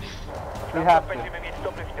do. We have to.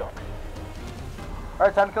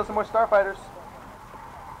 Alright, time to kill some more starfighters.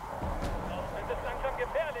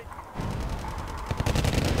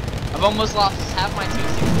 I've almost lost half my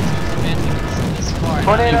 262s advancing this far.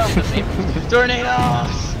 Tornado!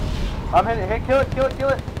 Tornadoes! I'm hitting. Hey, kill it, kill it, kill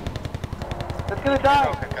it! It's gonna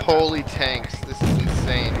die! Holy tanks, this is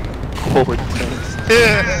insane. Holy tanks.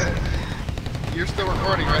 You're still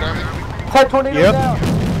recording, right, Armin? Ted, tornado Yep. down!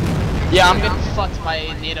 Yeah, I'm getting fucked by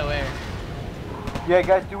NATO air. Yeah,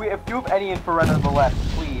 guys, if you have any infrared on the left,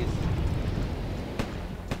 please.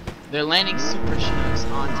 They're landing super ships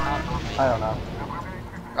on top of me. I don't know.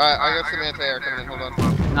 Alright, I got some anti-air coming in, hold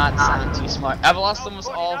on. Not sound too smart. I've lost almost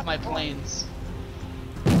all of my planes.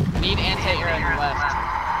 Need anti-air on the left.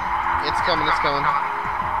 It's coming, it's coming.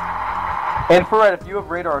 Infrared, if you have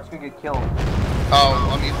radar, it's gonna get killed. Oh,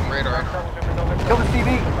 I'm using radar. Kill the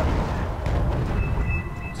CV!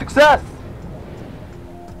 Success!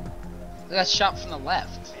 I got shot from the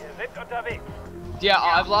left. Yeah,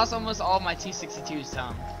 I've lost almost all of my T-62s,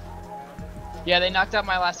 Tom. Yeah, they knocked out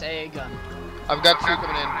my last AA gun. I've got 2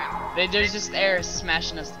 coming in. There's just air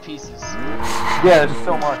smashing us to pieces. Yeah, there's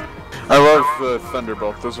so much. I love the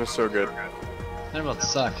Thunderbolt. Those are so good. Thunderbolts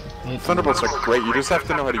suck. I hate Thunderbolts are great. You just have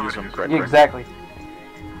to know how to use them correctly. Yeah, exactly.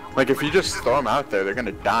 Like if you just throw them out there, they're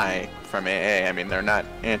gonna die from AA. I mean, they're not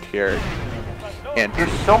anti-air.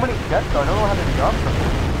 There's so many jets though, I don't know how to jump from them.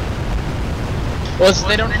 Well, so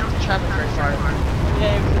they don't have to travel very far.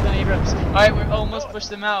 Yay, we got Abrams. Alright, we're almost pushed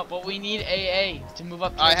them out, but we need AA to move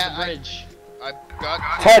up towards the bridge. I've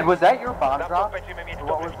got... Ted, was that your bomb drop? Or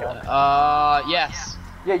what was that? Yes.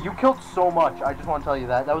 Yeah, you killed so much, I just want to tell you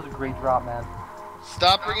that. That was a great drop, man.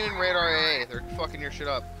 Stop bringing in radar AA, they're fucking your shit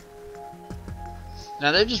up.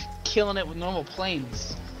 Now they're just killing it with normal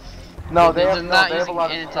planes. No, they they're have, not they have a using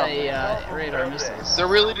lot of anti-radar missiles. They're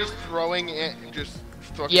really just throwing it, just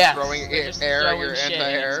fucking throwing they're just air at throwing your shit and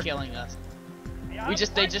anti-air. it's killing us.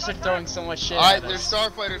 They just are throwing so much shit Alright, at there's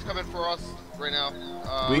us. starfighters coming for us right now.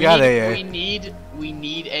 We got AA. We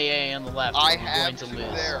need AA on the left. I or we're have going to 2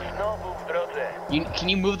 lose. there. Can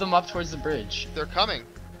you move them up towards the bridge? They're coming.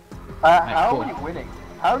 How cool. are we winning?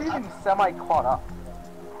 How are we even semi-caught up?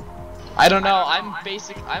 I don't know.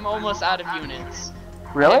 I'm almost out of units.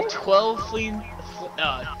 I Really? have 12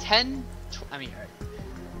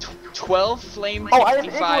 12 flame Oh, I have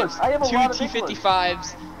T55s, Igloos. I have a lot of 2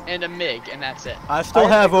 T55s, and a MiG, and that's it. I still I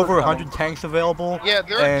have have over Igloos 100 tanks available. Yeah,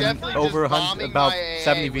 they're and definitely over just 100, bombing about my AA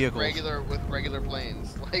 70 with vehicles. regular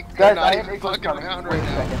planes. Like, Guys, they're not I have even Igloos fucking coming. around Wait right a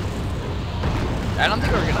now. second. I don't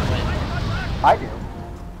think we're gonna win. I do.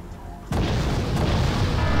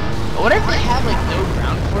 I wonder if they have like no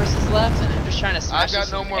ground forces left, and they're just trying to smash got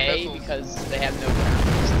us no with more A missiles. because they have no ground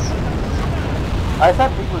forces. I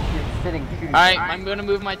thought Igloos here sitting shooting. Alright, I'm gonna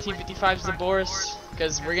move my T55s to Boris,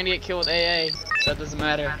 because we're gonna get killed with AA, so that doesn't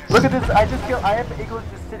matter. Look at this, I have Igloos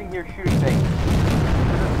just sitting here shooting things.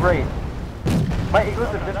 This is great. My Igloos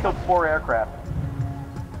have just killed 4 aircraft.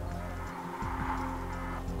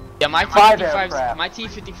 Yeah, my 5 T55s, aircraft. my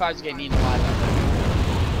T55s get eaten alive out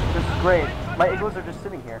there. This is great. My Igloos are just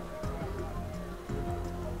sitting here.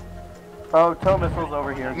 Oh, tow missiles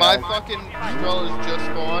over here, My guys. fucking Strellas just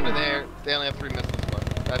spawned and they only have 3 missiles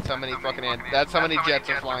left. That's how many that's how many jets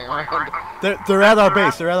are flying around. They're at our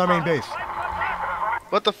base. They're at our main base.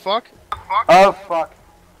 What the fuck? Oh, fuck.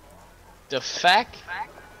 The fact?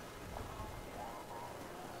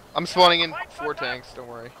 I'm spawning in 4 tanks, don't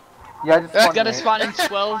worry. Yeah, I just It's spawned gotta in. spawn in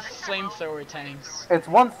 12 flamethrower tanks. It's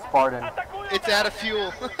 1 Spartan. It's out of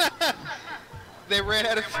fuel. They ran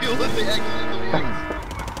out of fuel as they exited the wings.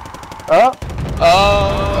 Oh!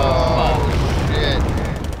 Oh, shit.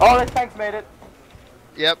 Oh, the tanks made it.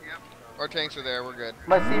 Yep. Our tanks are there, we're good.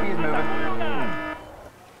 My CV's moving.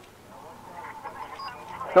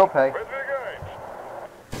 Go pay.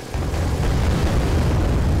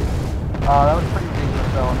 That was pretty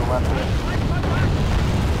ridiculous though on the left of it.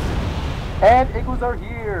 And Igloos are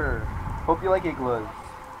here. Hope you like Igloos.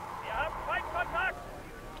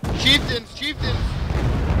 Chieftains!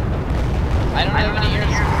 I don't have any air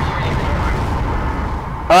support.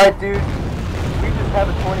 Alright, dude. We just have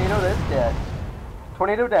a tornado that's dead.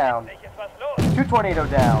 Tornado down. 2 tornado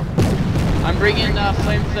down. I'm bringing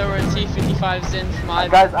flamethrower T55s in from my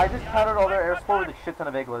Guys, I just countered all their air support with a shit ton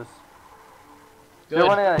of Igloos. They're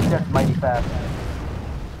running out of jets mighty fast.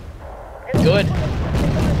 Good.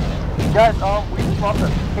 Guys, we just lost our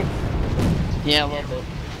pick. Yeah, a little bit.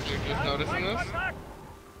 You're just noticing this?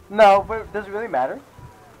 No, but does it really matter?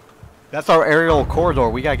 That's our aerial corridor.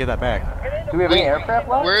 We gotta get that back. Do we have any aircraft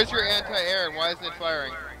left? Where's your anti-air and why isn't it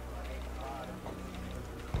firing?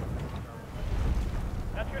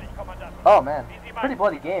 Oh man, pretty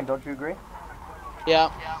bloody game, don't you agree? Yeah.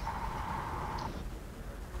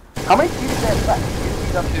 How many teams is that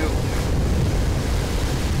left? Up 2.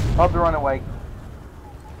 Oh, they're running away.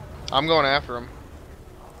 I'm going after him.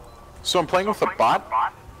 So I'm playing with a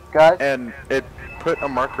bot, Guys, and it put a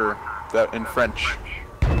marker that in French.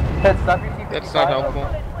 Ted, stop your team. That's not helpful.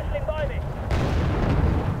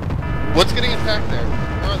 What's getting attacked there?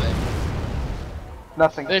 Where are they?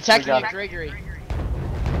 Nothing. They're attacking at Gregory.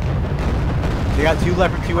 They got 2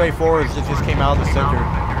 Leopard 2A4s that just came out of the center.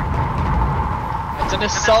 It's an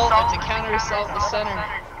assault. It's a counter assault in the center.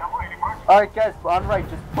 Alright guys, on right,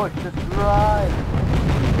 just push, just drive.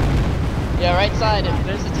 Yeah, right side. If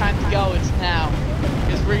there's a time to go, it's now.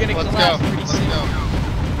 Because we're gonna collapse pretty soon.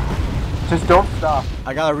 Just don't stop.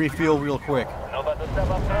 I gotta refuel real quick.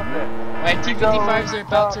 Right, T-55s are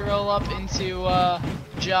about to roll up into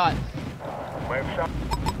Jot.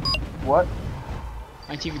 What?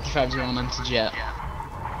 My T-55s are rolling into Jet.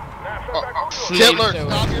 Hitler,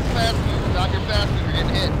 stop your fast move. Stop your fast move. You're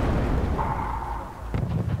getting hit.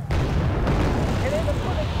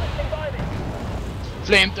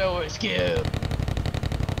 Flamethrowers, kill.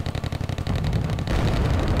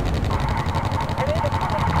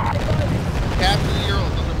 Capture the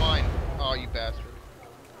Urals, those are mine. Oh, you bastard.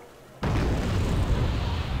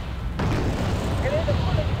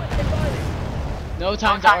 No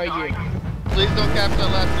time to argue. Please don't capture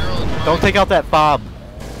that last Ural. It's mine. Don't take out that fob.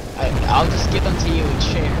 I'll just give them to you in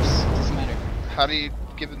shares. Doesn't matter. How do you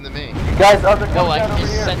give them to me? You guys, they're coming No, I down can over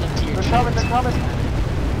just here. send them to your They're coming, they're coming.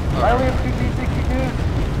 I only have 2 T-62s.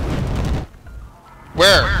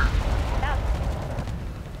 Where?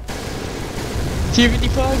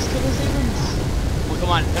 T-55s, kill those Abrams. Well, come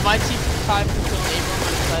on. If my T-55 can kill an Abram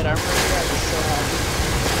on side armor here, I'd be so happy.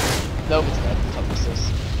 Nope, it's red. Fuck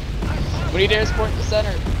this. We need air support in the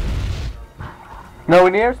center. No,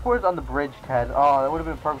 we need air supports on the bridge, Ted. Oh, that would have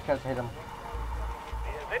been a perfect chance to hit him.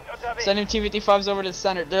 Sending T-55s over to the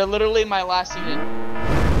center. They're literally my last unit.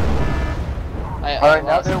 Alright,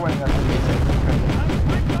 now they're winning us.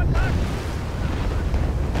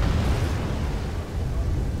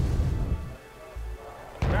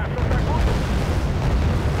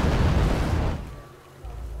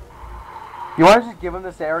 You want to just give him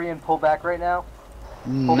this area and pull back right now?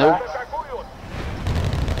 Pull Nope. back?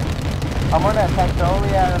 I'm gonna attack the only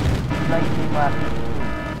 19 left.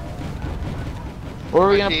 Where are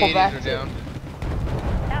we gonna pull back to? Down.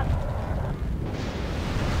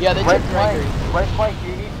 Yeah, they Right took flank, Gregory. right flank, do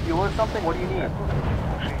you need fuel or something? What do you need?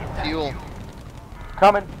 Fuel.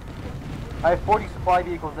 Coming. I have 40 supply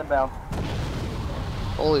vehicles inbound.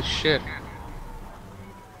 Holy shit.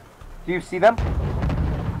 Do you see them?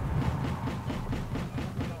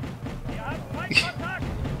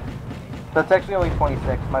 That's actually only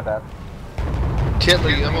 26, my bad.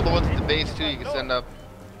 Hitler, you have all the ones at the base too you can send up.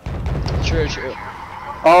 True, true.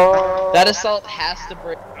 Oh. That assault has to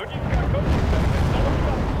break.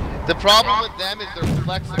 The problem with them is they're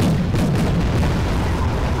flexible.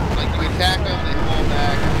 Like you attack them, they fall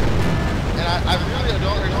back. And I really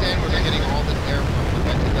don't understand where they're getting all this air from.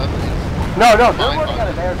 Like, it doesn't. No, they're running out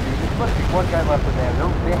of air, dude. There's supposed to be one guy left with air.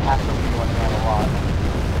 They have to be running out a lot.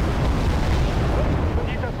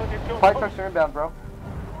 Fire trucks are inbound, bro.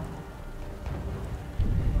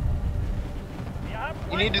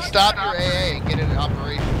 You need to stop your AA and get it in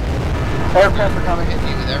operation. Aircraft are coming. Hit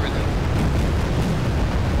you with everything.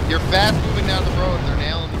 You're fast moving down the road. They're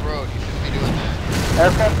nailing the road. You shouldn't be doing that.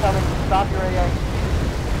 Aircraft coming. Stop your AA.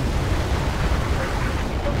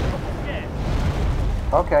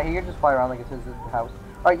 Okay, he can just fly around like it's his house.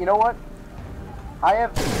 Alright, you know what? I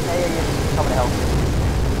have AA coming to help you.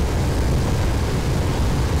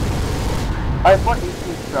 I have 18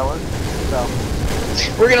 throwers, so.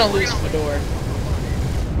 We're gonna lose Fedor.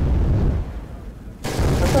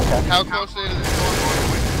 That's okay. How close are they to the storm?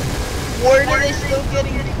 Where are they still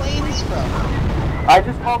getting planes from? I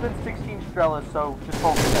just called in 16 Strellas, so just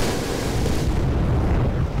hold it.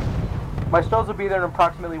 My Strellas will be there in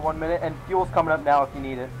approximately 1 minute, and fuel's coming up now if you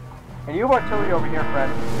need it. And you have artillery over here,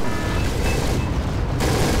 friend.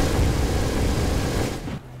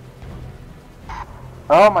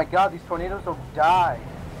 Oh my god, these tornadoes will die.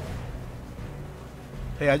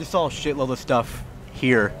 Hey, I just saw a shitload of stuff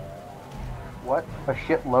here. What? A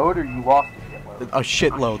shitload, or you lost a shitload? A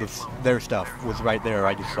shitload of their stuff was right there,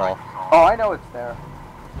 I just saw. Oh, I know it's there.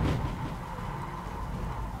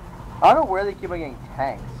 I don't know where they keep on getting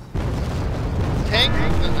tanks. Tanks,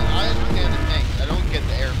 I understand the tanks. I don't get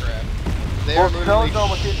the aircraft. They're literally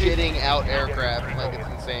shitting out aircraft like it's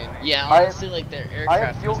insane. Yeah, honestly, like their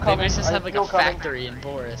aircraft. They might just have like a coming. factory in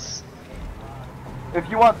Boris. If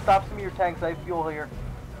you want, stop some of your tanks. I have fuel here.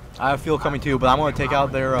 I have fuel coming too, but I'm gonna take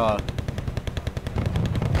out their Alright,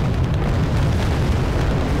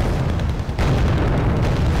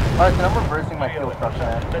 so I'm reversing my fuel truck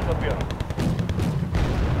now.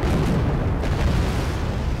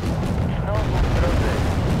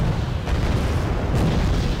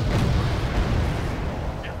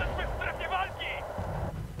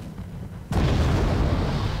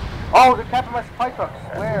 Oh, they're capping my supply trucks.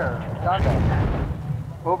 Where? Down there.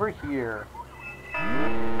 Over here.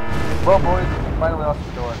 Well, boys, finally lost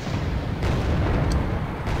the door.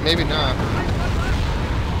 Maybe not.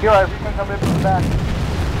 Here, I recon coming in from the back.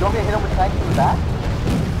 You want me to hit him with tanks from the back?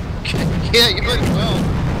 Yeah, you might as well.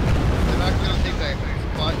 They're not gonna take that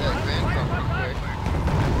spot, that van from pretty quick.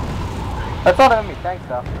 That's not enemy tank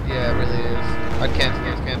stuff. Yeah, it really is. I'd cancel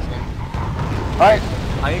them. Alright.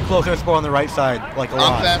 I need close air support on the right side, like a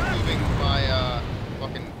lot. I'm fast moving my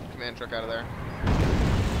fucking command truck out of there.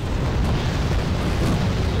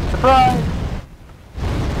 Surprise!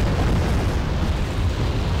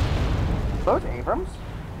 Those Abrams?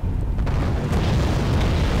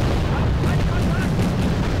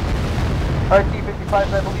 Alright, T-55,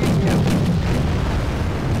 I believe in you.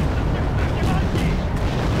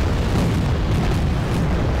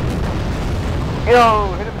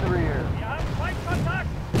 Yo, hit him in the rear.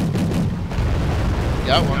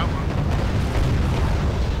 Got one.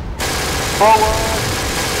 Forward!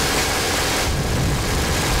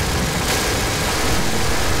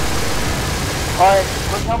 Alright,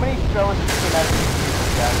 look how many skeletons came out of these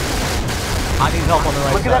guys. I need help on the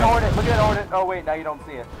right Look side. at that Hornet, look at that Hornet. Oh wait, now you don't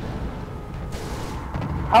see it.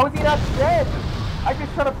 How is he not dead? I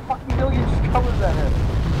just shot a fucking million skeletons at him.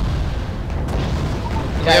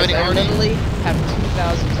 Guys, I literally have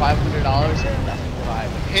 $2,500 and nothing to buy.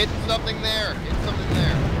 Hit something there. Hit something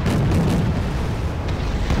there.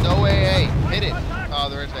 No AA. Hit it. Oh,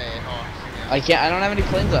 there is AA. Oh, yeah. I can't. I don't have any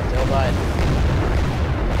planes left. They all died.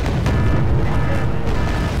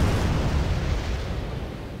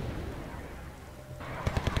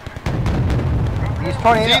 These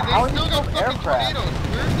tornadoes. See, How they are still these got no fucking aircraft? tornadoes.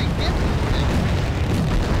 Where are they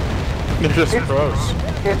getting It just throws.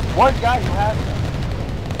 It's one guy who has them.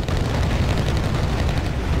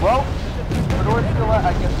 Well, Fedora's still at,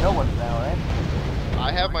 I guess no one's now, right? them?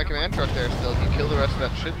 I have my command truck there still. He killed the rest of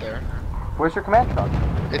that shit there. Where's your command truck?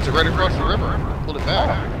 It's right across the river. Pulled it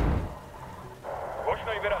back.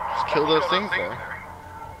 Just kill those things there.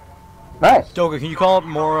 Nice. Doga, can you call up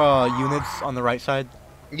more units on the right side?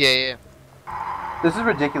 Yeah. This is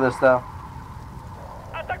ridiculous, though.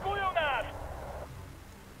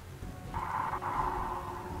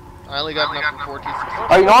 I only got enough for 14.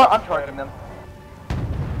 Oh, you know what? I'm charging them.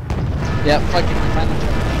 Yep, fucking find them.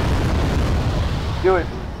 Do it.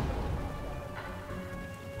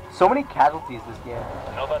 So many casualties this game.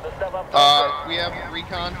 We have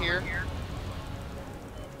recon here.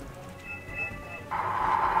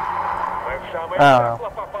 I don't know.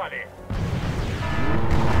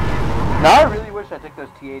 Now I really wish I took those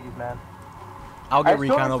T-80s, man. I'll get I still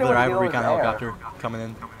recon over understand there. I have what a the deal recon is there. helicopter coming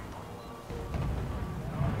in.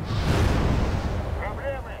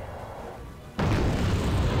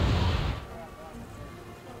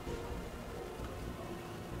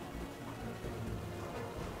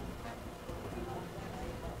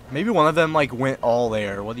 Maybe one of them like went all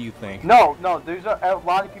there. What do you think? No, there's a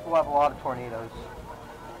lot of people have a lot of tornadoes.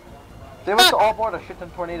 They went to all board a shit ton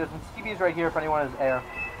of tornadoes, and Stevie's right here if anyone has air.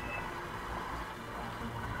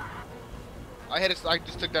 I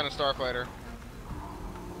just took down a starfighter.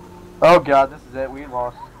 Oh god, this is it. We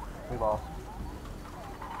lost. We lost.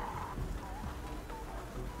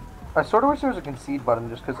 I sort of wish there was a concede button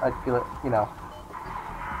just because I'd feel it, you know.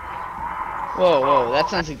 Whoa, that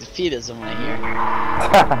sounds like defeatism right here.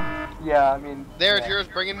 Yeah, I mean... There's yeah. yours.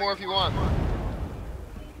 Bring in more if you want.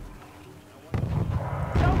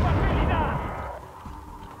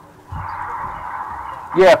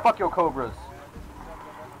 Yeah, fuck your Cobras.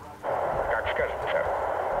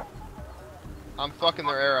 I'm fucking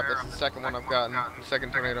their air up. That's the second one I've gotten. The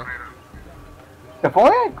second tornado. If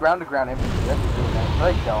only I had ground-to-ground infantry, that'd be really nice, but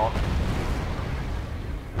I don't.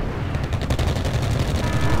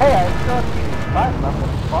 Hey, I still have TV5 left, what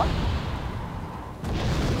the fuck?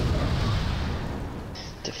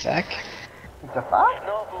 The fuck? The fuck?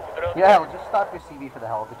 Yeah, well, just stop your CV for the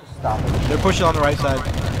hell of it, just stop it. They're pushing on the right side.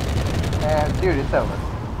 And, dude, it's over.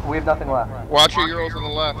 We have nothing left. Watch your Euros on the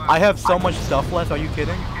left. I have so much stuff left. Are you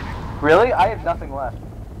kidding? Really? I have nothing left.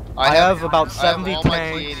 I have about I have 70 all my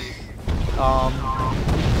tanks.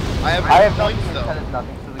 T-80s. I have nothing points and though. 10 is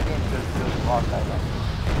nothing, so the game goes lost, I guess.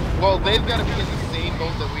 Well, they've got to be in the same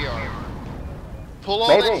boat that we are. Pull all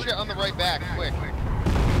Maybe. that shit on the right back, quick.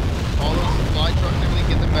 All those supply trucks and everything,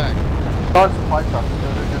 get them back. Not supply trucks,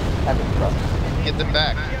 those are just empty trucks. Get them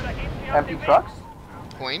back. Empty trucks?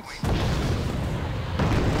 Points.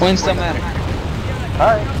 Points don't matter.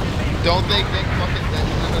 Alright. Don't they get fucking that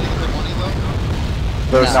really get their money though?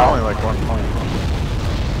 There's No. only like 1 point.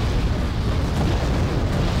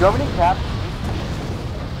 Do you have any caps?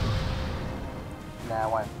 Nah,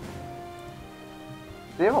 why?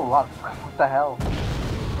 They have a lot. What the hell?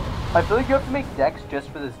 I feel like you have to make decks just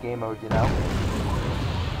for this game mode, you know?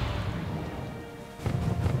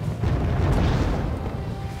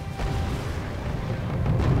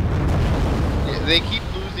 Yeah, they keep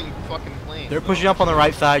losing fucking planes. They're pushing up on the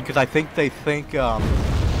right side because I think they think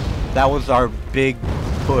that was our big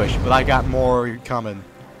push, but I got more coming.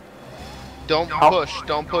 Don't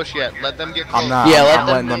push yet. Let them get close. I'm not. Yeah, I'm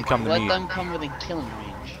letting them come to let me. them come within killing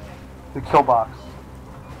range. The kill box.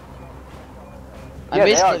 I'm Yeah,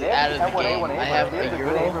 they basically are. They out have of the M1A1 game. I have Abrams. They a have good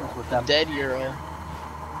Euro, Abrams with them. dead Euro.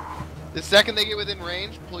 The second they get within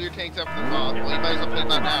range, pull your tanks up from the top. Well, you might as well put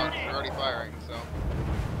them out. They're already firing, so.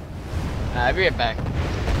 I'll be right back.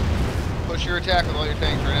 Push your attack with all your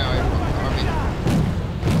tanks right now, Army.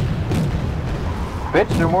 Bitch,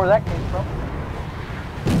 there more where that came from.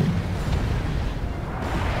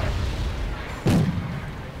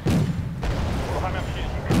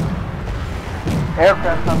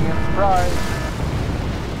 Aircraft coming in, surprise.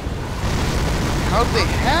 How'd they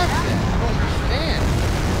have that? I don't understand.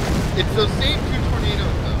 It's those same 2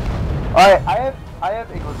 tornadoes, though. Alright, I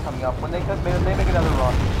have Igloos coming up. When they make another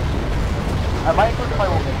run. My Igloos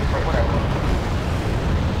probably won't make it, but whatever.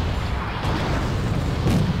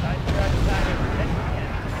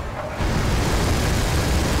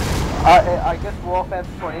 I guess we're all fans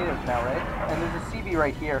of tornadoes now, right? And there's a CV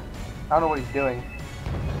right here. I don't know what he's doing.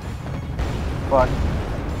 But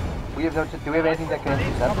we have no. Do we have anything that can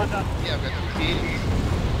intercept it? Yeah, I've got 2 T80s.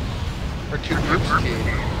 Or 2 groups of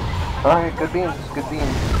T80s. Alright, good beans, good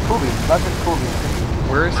beans. Cool beans, not just cool beans.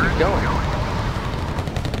 Where is he going?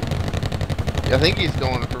 Yeah, I think he's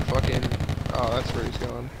going for fucking... Oh, that's where he's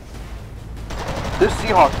going. There's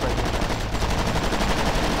Seahawks right here.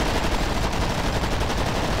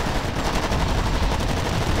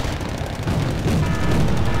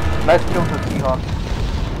 Nice kill for Seahawks.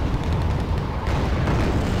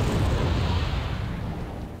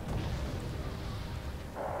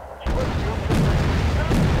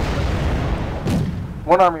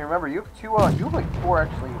 One army, remember, you have 2, you have like 4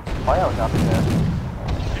 actually biots out there.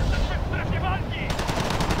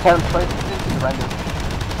 10 places into the render.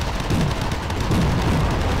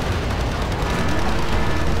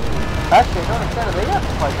 Actually, I don't understand it, they have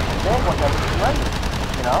supplies, but they have one that was rendered,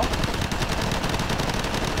 you know?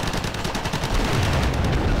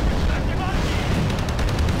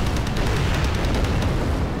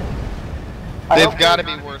 They've got to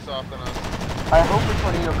be worse off than us. I hope a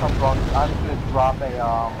tornado comes along. I'm just gonna drop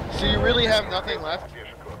a So you really have nothing left?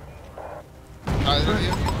 Either of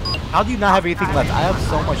you? How do you not have anything left? I have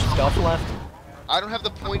so much stuff left. I don't have the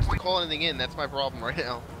points to call anything in. That's my problem right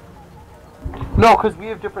now. No, because we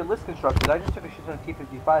have different list constructors. I just took a shit ton of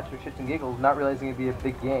T-55s for shits and giggles, not realizing it'd be a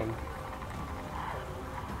big game.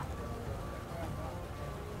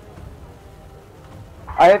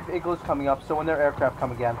 I have Igloos coming up, so when their aircraft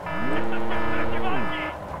come again.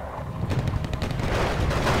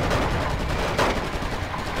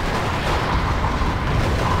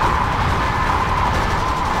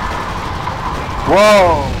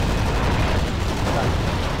 Whoa!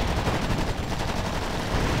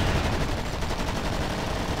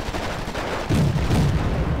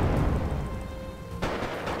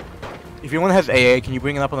 If anyone has AA, can you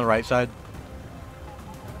bring it up on the right side?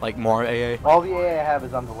 Like more AA? All the AA I have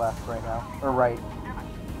is on the left right now, or right.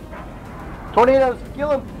 Tornadoes!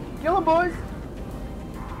 Kill him! Kill him, boys!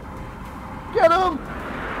 Get him!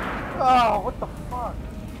 Oh, what the fuck?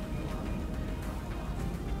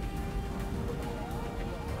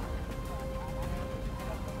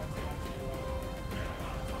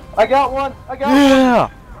 I got one! I got one! Yeah!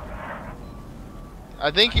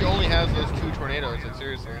 I think he only has those 2 tornadoes, like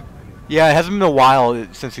seriously. Yeah, it hasn't been a while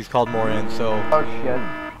since he's called more in, so... Oh shit.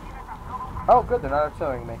 Oh good, they're not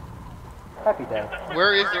artillerying me. Happy day.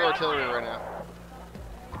 Where is their artillery right now?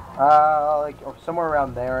 Like somewhere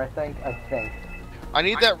around there, I think. I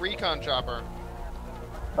need that recon chopper.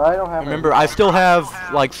 I don't have. Remember, I still have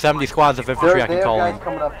like 70 squads of infantry I They can call have in. guys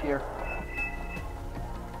coming up here.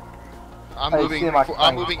 I'm I moving. see them I'm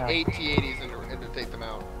occupying moving now. 8 T80s in to take them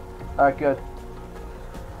out. Alright, good.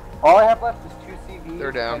 All I have left is 2 CV SCVs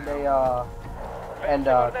They're down. and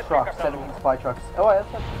trucks, 17 supply trucks. Oh,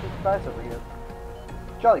 that's some good guys over here.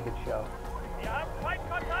 Jolly good show.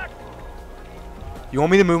 You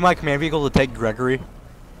want me to move my command vehicle to take Gregory?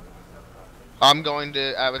 I'm going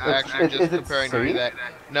to. I was actually just preparing to do safe? that.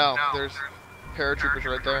 No, there's paratroopers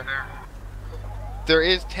right there. There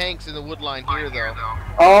is tanks in the wood line here, though.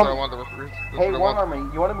 I want the Hey, War Army,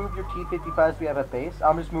 you want to move your T-55s we have at base?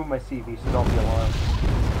 I'm just moving my CV, so don't be alarmed.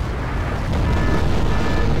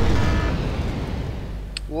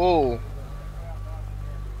 Whoa.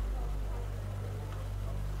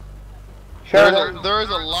 There is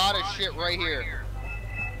a lot of shit right here.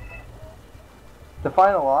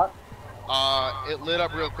 Define a lot? It lit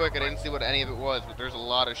up real quick. I didn't see what any of it was, but there's a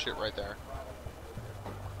lot of shit right there.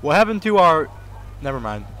 What happened to our... Never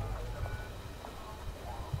mind.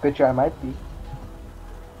 Bet you I might be.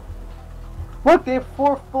 Look, they have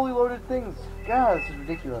 4 fully loaded things. God, this is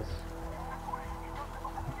ridiculous.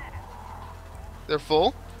 They're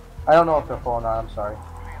full? I don't know if they're full or not, I'm sorry.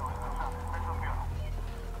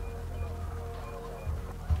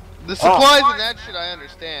 The supplies and that shit I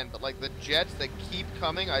understand, but like the jets that keep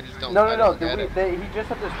coming, I just don't. No. He Just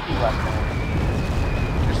had those 2 left.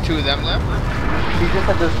 Man. There's 2 of them left? He just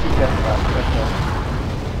had those 2 jets left. That's it.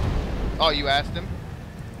 Oh, you asked him?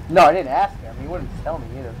 No, I didn't ask him. He wouldn't tell me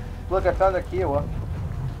either. Look, I found a Kiowa.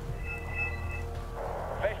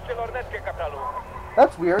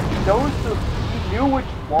 That's weird. He knows he knew which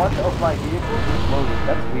one of my vehicles was loaded.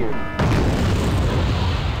 That's weird.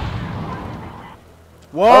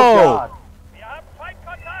 Whoa! Oh, God.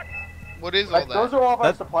 What is all that? Those are all of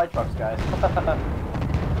our supply trucks, guys.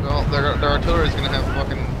 Well, their artillery's gonna have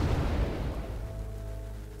fucking...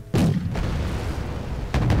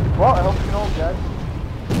 Well, I hope you can hold, guys.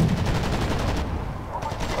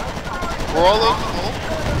 Were all those full?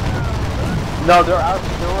 No, they were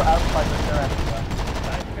outside the after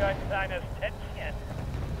that.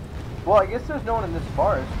 Well, I guess there's no one in this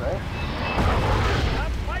forest, right?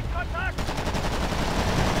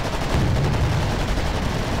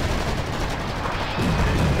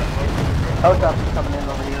 Helicopters coming in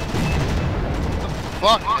over here.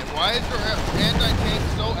 Fuck, man. Why is their anti-tank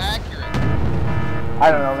so accurate? I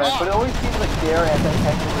don't know, man, but it always seems like their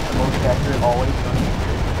anti-tank is the most accurate always.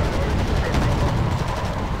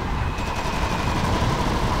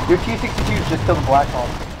 Your T-62s just killed the Black Hawk.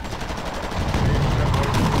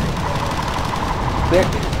 They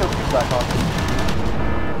actually just killed 2 Black Hawks.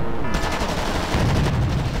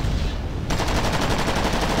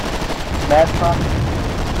 Mad Trump.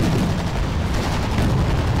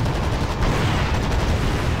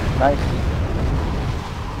 Nice.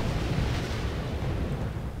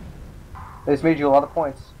 They just made you a lot of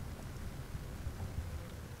points.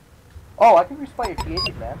 Oh, I can resupply your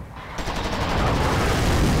T-80s, man.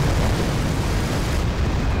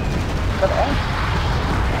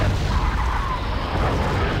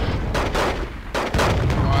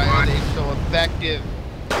 Why are they so effective?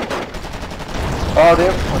 Oh,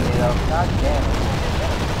 there's a tornado. God damn it.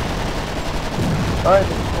 Alright,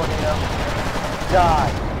 there's a tornado.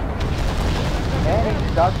 Die. And he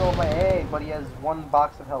just dodged all my egg, but he has 1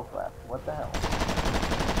 box of health left. What the hell?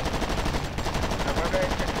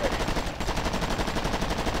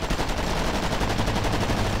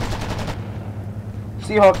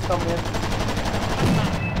 Seahawks coming in.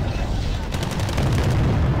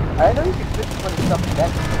 I know you can fit this much stuff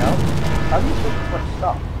next, you know? How do you fit this much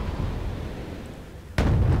stuff?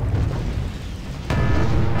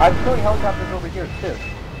 I'm throwing helicopters over here too.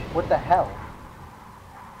 What the hell?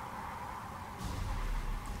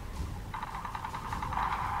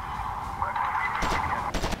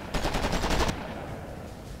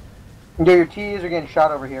 Yeah, your T's are getting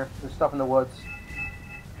shot over here. There's stuff in the woods.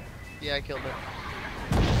 Yeah, I killed it.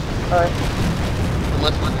 Alright.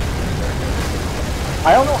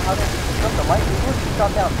 I don't know how they shot the light. They were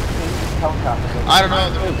shot down 8 helicopters. I don't know.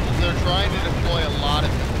 They're trying to deploy a lot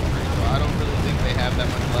of infantry, so I don't really think they have that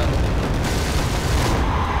much left.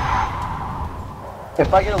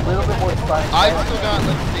 If I get a little bit more spine... I've still got,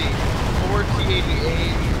 let's see, 4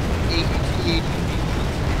 T-80As, 8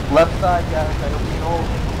 T-80Bs. Left side, guys. I hope you hold.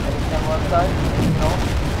 Anything left side? Anything hold?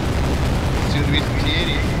 Soon to be some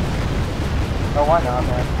T-80s. Oh, why not,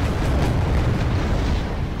 man?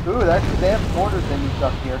 Ooh, they have mortars than you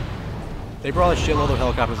stuff here. They brought a shitload of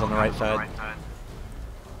helicopters on the right side.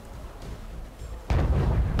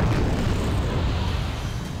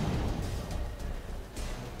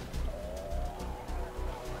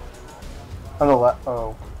 On the left.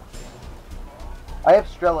 Oh. I have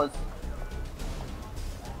Strellas.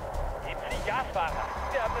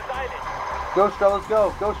 Go, Strellas,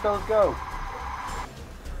 go! Go, Strellas, go!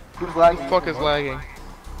 Who's lagging? Who the fuck is lagging?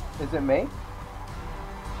 Is it me?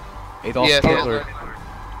 Adolf Yeah, Hitler.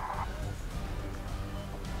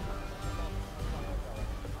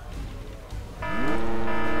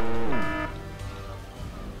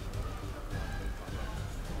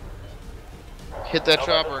 Hit that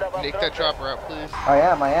chopper. Take that chopper out, please. I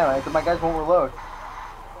am. My guys won't reload.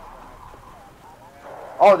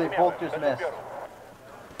 Oh, they both just missed.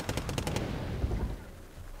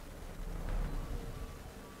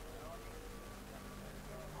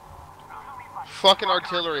 Fucking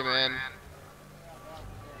artillery, man.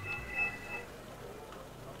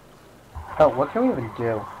 Hell, what can we even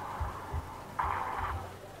do?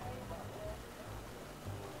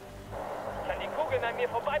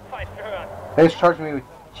 They just charged me with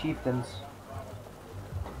chieftains.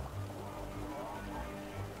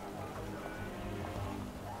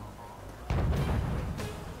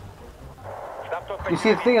 You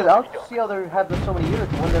see, the thing is, I don't see how they had this so many years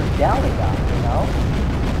when they're downing guys, you know?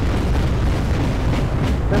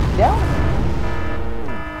 They're downing.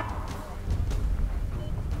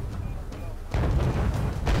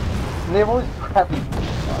 And they've always crappy.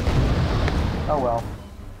 Oh well.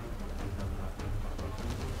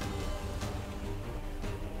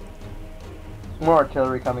 More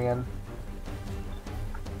artillery coming in.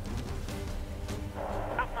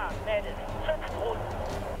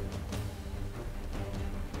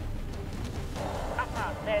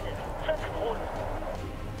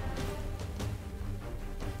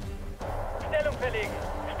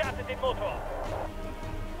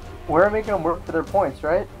 We're making them work for their points,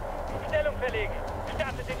 right?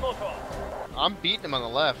 I'm beating them on the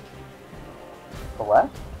left. The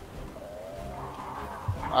left?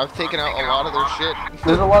 I've taken out a lot of their shit.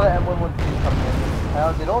 There's a lot of M112s coming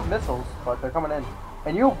in. They don't have missiles, but they're coming in.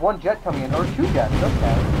 And you have one jet coming in, or two jets,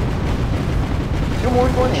 okay. Two more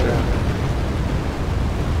tornadoes.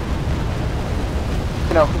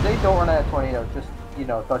 You know, because they don't run out of tornadoes, just, you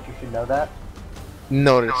know, thought you should know that.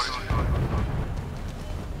 Noticed.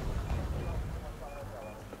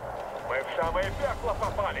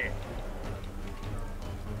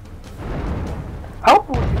 How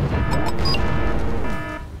would you?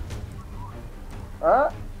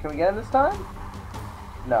 Can we get him this time?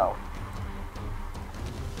 No.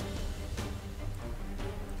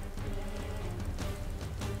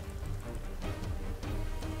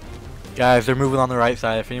 Guys, they're moving on the right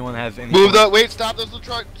side. If anyone has any... Move the. Wait, stop those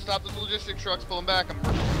trucks. Stop those logistics trucks. Pull them back. I'm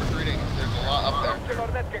retreating. There's a lot up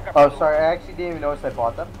there. Oh, sorry. I actually didn't even notice I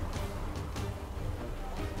bought them.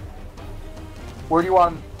 Where do you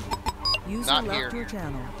want them? User Not left here. your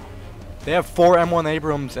channel. They have 4 M1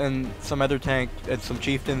 Abrams and some other tank and some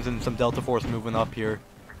chieftains and some Delta Force moving up here.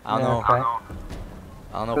 I don't know. Okay.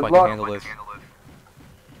 I don't know Good if I luck. can handle this.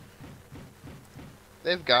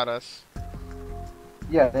 They've got us.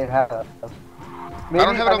 Yeah, they have us. Maybe, I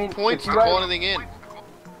don't have enough points to call anything in.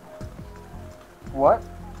 What?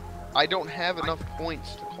 I don't have enough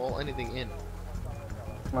points to call anything in.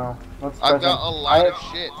 No. Let's I've present. got a lot of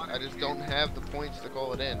shit. I just don't have the points to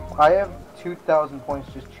call it in. I have 2,000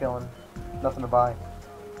 points just chilling. Nothing to buy.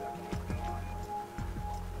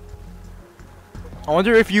 I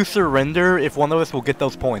wonder if you surrender, if one of us will get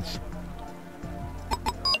those points.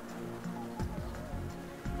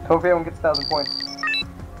 Hope everyone gets 1,000 points.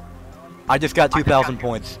 I just got 2,000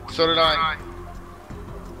 points. So did I.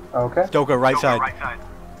 Okay. Stoker, right side.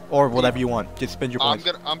 Or whatever you want. Just spend your points.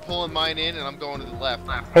 I'm pulling mine in and I'm going to the left.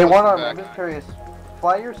 Hey, Let's one go arm, back. I'm just curious.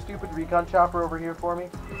 Fly your stupid recon chopper over here for me.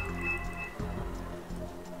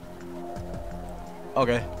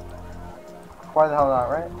 Okay. Why the hell not,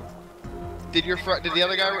 right? Did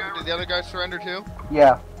the other guy surrender too?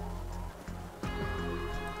 Yeah.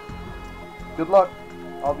 Good luck.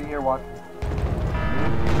 I'll be here watching.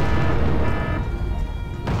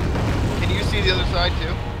 Can you see the other side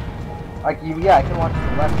too? Yeah, I can watch the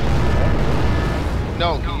left. Right?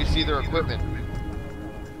 No, can you see their equipment?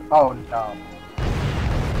 Oh no.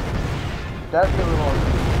 That'd be a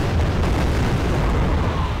little.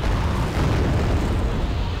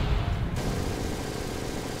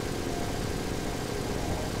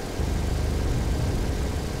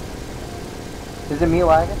 Is it me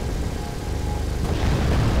lagging?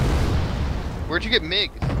 Where'd you get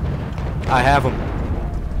MiGs? I have them.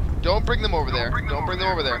 Don't bring them over there. Don't bring them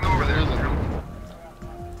over there. Don't use them.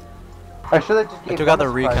 I should have just gave took out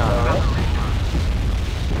them the a surprise, recon. though, right?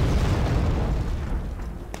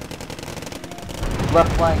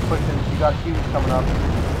 Left flank pushing. You got Hughes coming up.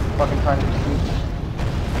 Fucking trying to shoot.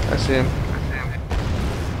 I see him.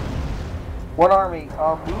 One army.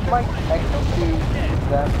 Move my exo to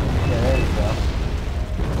them. Yeah, there you go.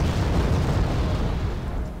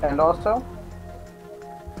 And also,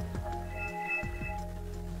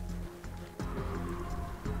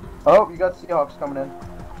 Oh, you got Seahawks coming in.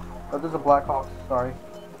 Oh, there's a Blackhawk, sorry.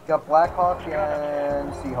 You got Blackhawk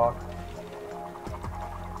and Seahawk.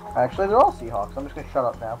 Actually, they're all Seahawks. I'm just gonna shut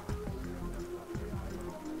up now.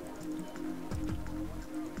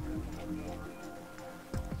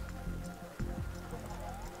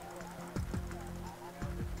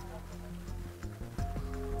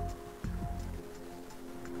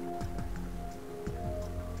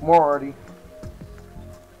 More already.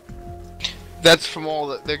 That's from all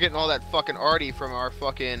the. They're getting all that fucking arty from our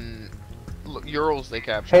fucking Urals they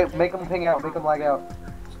captured. Hey, make them ping out, make them lag out.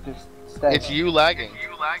 Just stay. It's you lagging.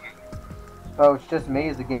 Oh, it's just me?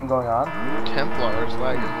 Is the game going on? Templar is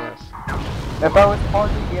lagging, yes. If I was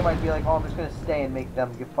pausing the game, I'd be like, oh, I'm just gonna stay and make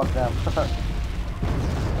them, fuck them.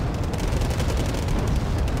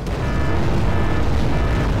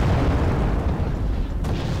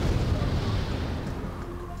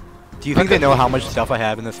 Do you think they know how much stuff I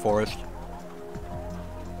have in this forest?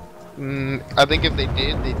 I think if they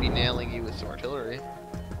did, they'd be nailing you with some artillery.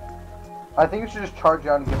 I think you should just charge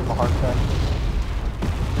out and give them a hard time.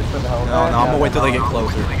 Just for the hell of it. No, I'm gonna wait till they get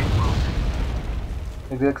closer.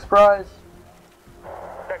 Maybe like surprise.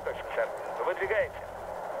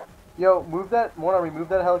 Yo, move that, remove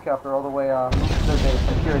that helicopter all the way, to the base.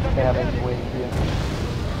 I'm curious if they have anything waiting for you.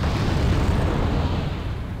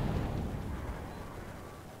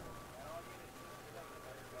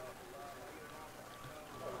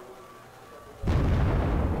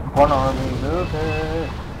 One army, move it.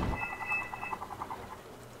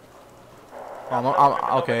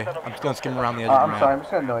 Okay, I'm just gonna skim around the edge of the I'm map. sorry, I'm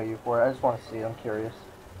just gonna annoy you for it. I just want to see it. I'm curious.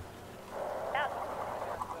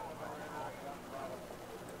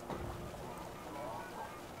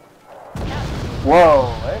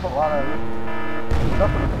 Whoa, they have a lot of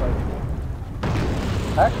stuff in this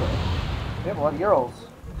place. Actually, they have a lot of Urals.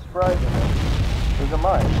 Surprisingly. Those are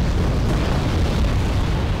mine.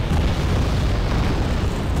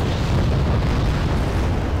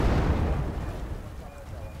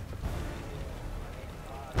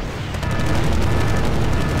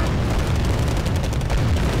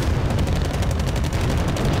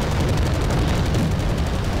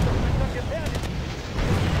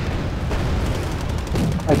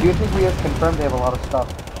 I do think we have confirmed they have a lot of stuff.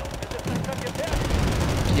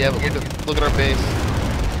 Yeah, but look at our base.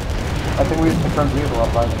 I think we have confirmed we have a lot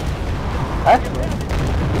of items. Actually,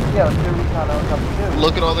 yeah, let's do a recon helicopter too.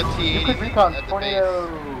 Look at all the You T-80 could recon at the Tornado.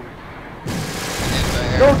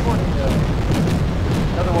 base. Go Tornado.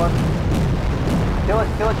 Another one. Kill it,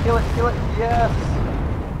 kill it, kill it, kill it. Yes.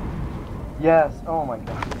 Yes. Oh my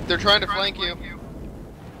god. They're trying to flank you.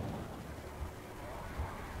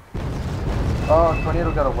 Oh,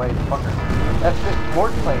 Tornado got away, fucker. That's it. More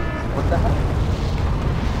planes. What the heck?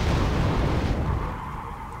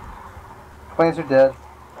 Planes are dead.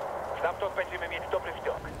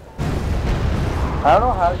 I don't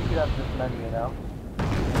know how you could have this many, you know?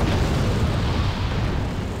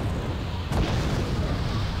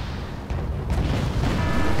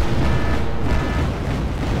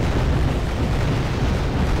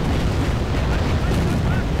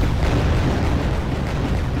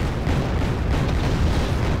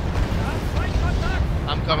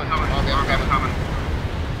 I'm coming. I'm coming.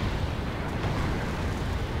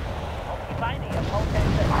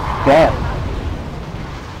 Damn.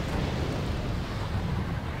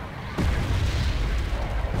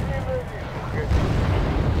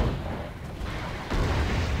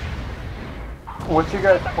 What's your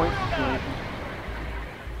guys' point situation?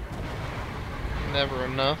 Never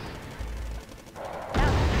enough.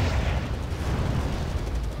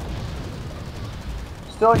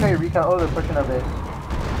 Still like how you recon. Oh, they're pushing our base.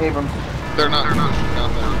 Abrams. They're not.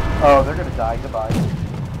 Oh, they're gonna die. Goodbye.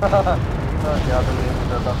 Oh god,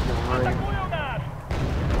 they're about to get raped.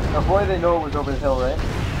 Now, boy, they know it was over the hill, right?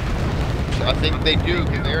 I think they do,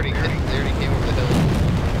 because they already came over the hill.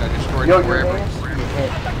 I destroyed Yo, the your airplanes. names? You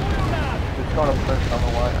hit. It's going up first, I don't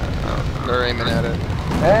know why. They're aiming at it.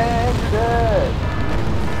 And you're dead!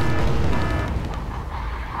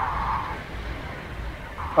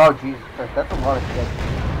 Oh, Jesus Christ, that's a lot of shit.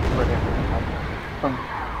 For him.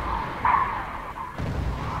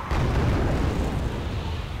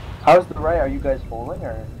 How's the right? Are you guys holding,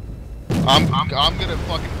 or? I'm gonna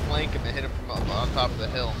fucking flank him and hit him from up on top of the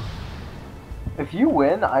hill. If you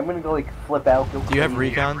win, I'm gonna go like flip out. Go Do you have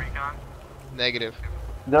crazy. recon? Negative.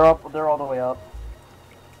 They're up. They're all the way up.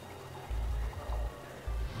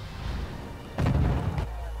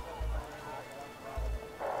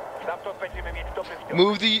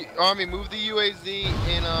 Move the army. Move the UAZ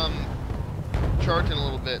and charging a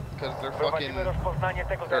little bit because they're fucking.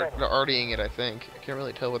 They're artying it. I think. I can't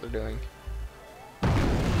really tell what they're doing.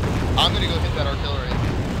 I'm gonna go hit that artillery.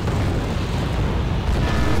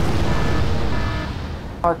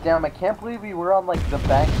 Oh damn, I can't believe we were on like the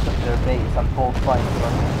banks of their base on full flank.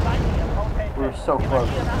 We were so close.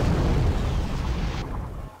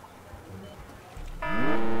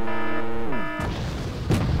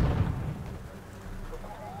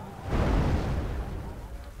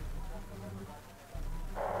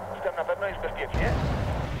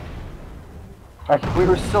 Like, we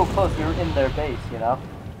were so close, we were in their base, you know?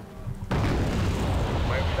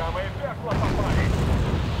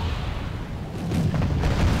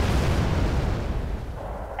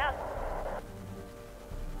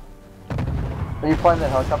 Are you flying that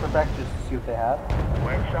helicopter back just to see what they have?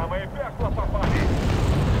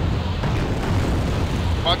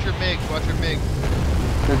 Watch your MiGs, watch your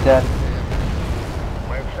MiGs. They're dead.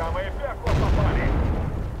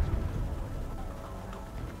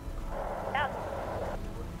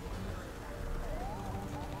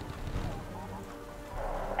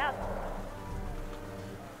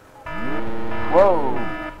 Whoa!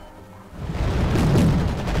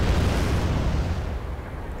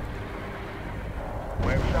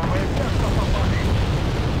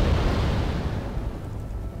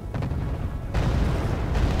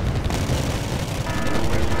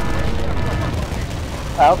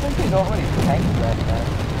 I don't think they know how many tanks right now.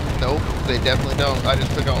 Nope, they definitely don't. I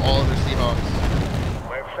just took out all of their Seahawks.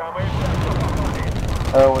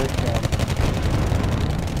 Oh, what a shame.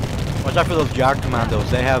 Watch out for those Jar Commandos.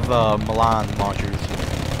 They have Milan launchers.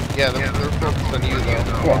 Yeah, they're focused on you though.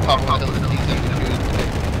 Yeah. On top of the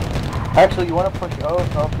T-72s. Actually, you want to push? Oh,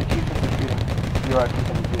 no, the chieftains are shooting. You are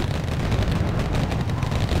T-72s.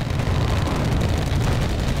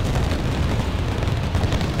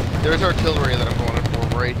 There's artillery that I'm going in for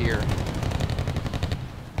right here.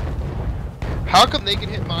 How come they can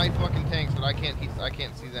hit my fucking tanks but I can't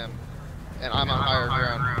see them? And I'm on higher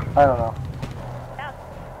ground. I don't know.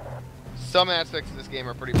 Some aspects of this game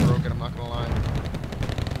are pretty broken, I'm not gonna lie.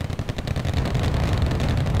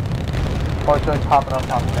 Oh, it's really popping up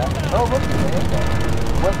top of that. Oh, look, there is that.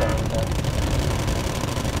 What's that right there?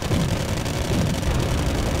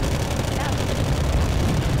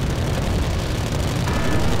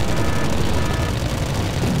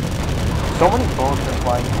 So many bullets are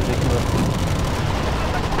flying, it's ridiculous.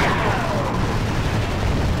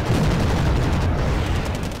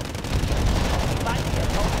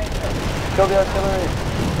 Kill the artillery!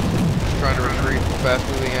 Trying to retreat, fast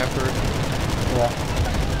moving after it. Yeah.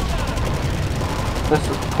 Just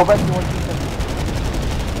pull back to 127.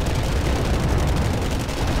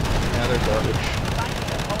 Yeah, they're garbage.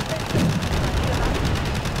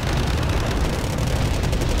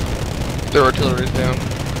 Their artillery's down.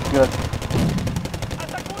 Good.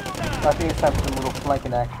 I think it's time for some little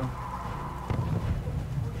flanking action.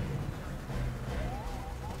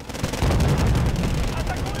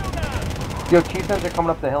 Yo, chieftains are coming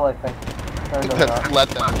up the hill, I think. Or no, they're not. Let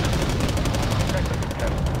them.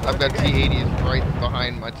 I've got T-80s right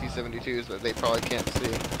behind my T-72s that they probably can't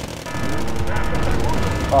see.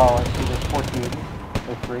 Oh, I see, there's 4 T-80s.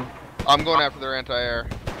 There's 3. I'm going after their anti-air.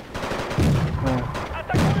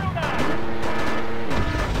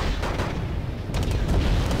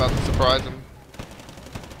 About to surprise them.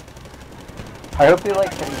 I hope they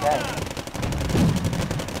like hitting tanks.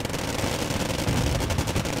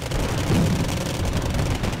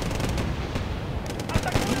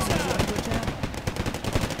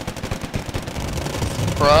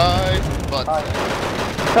 Surprise! But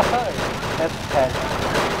That's 10.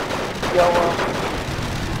 Yo,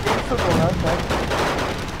 game's still going on, man.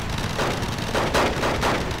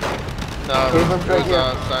 no, it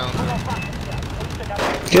was silent.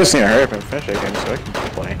 You guys need to hurry up and finish that game so I can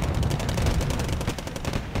play.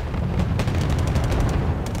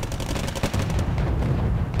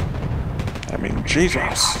 I mean,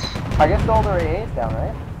 Jesus. I guess all their AA is down,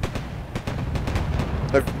 right?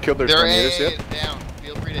 They've killed their Their tornadoes AA yet? is down.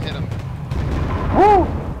 Feel free to hit them. Woo!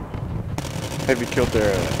 Have you killed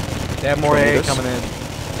their They have more AA tornadoes? coming in.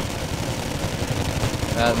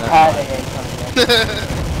 AA coming in.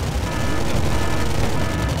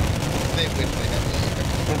 They wish they had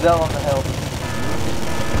Gazelle on the hill.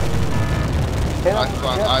 Hit 'em, I've yes,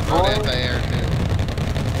 got boy. anti-air too.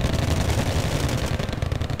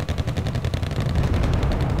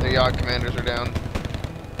 Their yacht commanders are down.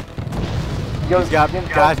 Yo, He's got Jim,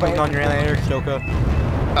 guys play moving on it. your anti-air, Stoka.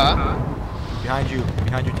 Huh? Behind you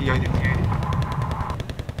T-80.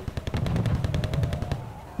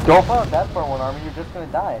 Don't fire that far one army, you're just gonna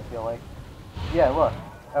die, I feel like. Yeah, look.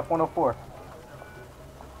 F-104.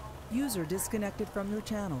 User disconnected from your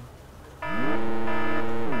channel.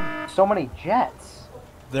 So many jets.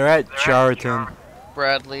 They're at Chariton.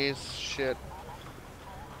 Bradley's shit.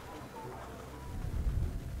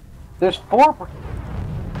 There's 4.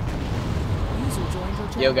 joined your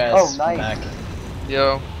channel. Yo guys, Oh, nice. I'm back.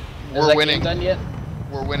 Yo, Is we're that winning. game done yet?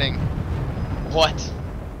 We're winning. What?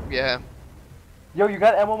 Yeah. Yo, you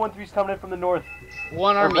got M113s coming in from the north.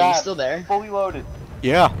 One They're army, you bad. still there? Fully loaded.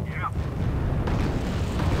 Yeah.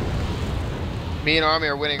 Me and Army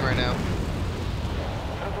are winning right now.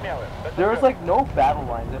 There's like no battle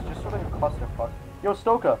lines. It's just sort of a clusterfuck. Yo,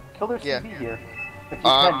 Stoka, kill their Yeah. CV here. If you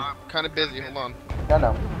can. I'm kind of busy. Hold on. Yeah,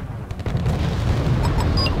 no.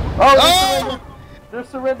 Oh, Oh! they're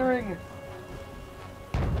surrendering.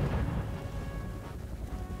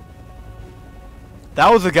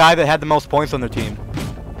 That was the guy that had the most points on their team.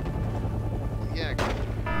 Yeah.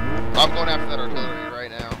 I'm going after that artillery right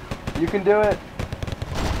now. You can do it.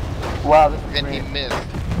 Wow, this is And he great. missed.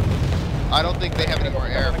 I don't think they have any more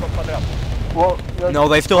air. Well, No,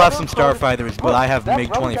 they still have some starfighters, but I have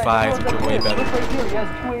MiG-25s, which are way Look better. right here. He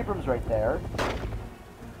has 2 Abrams right there.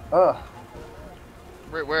 Ugh.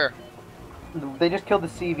 Right where? They just killed the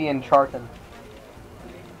CV in Charlton.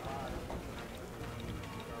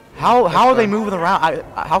 How are they moving around?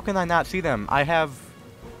 How can I not see them? I have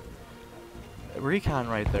recon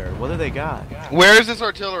right there. What do they got? Where is this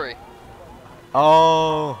artillery?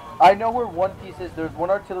 Oh, I know where one piece is. There's one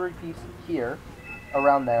artillery piece here,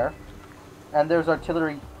 around there, and there's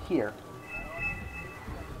artillery here.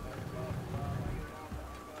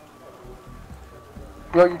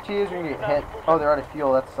 Yo, your T is gonna get hit. Oh, they're out of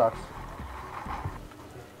fuel. That sucks.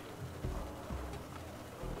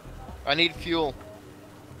 I need fuel.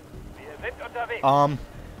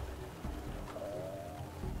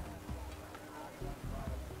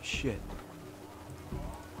 shit.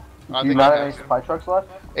 I Do you think not I have any have supply trucks left?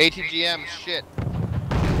 ATGM, shit.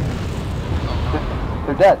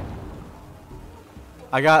 They're dead.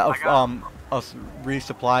 I got a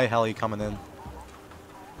resupply heli coming in.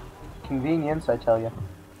 Convenience, I tell you.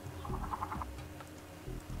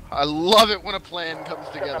 I love it when a plan comes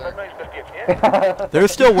together. They're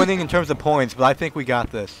still winning in terms of points, but I think we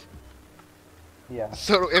got this. Yeah.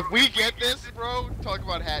 So if we get this, bro, talk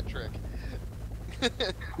about hat trick.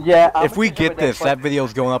 Yeah. If we get this, that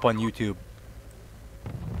video's going up on YouTube.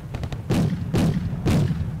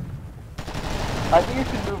 I think you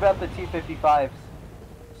should move out the T-55s.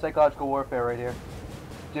 Psychological warfare right here.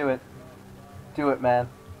 Do it. Do it, man.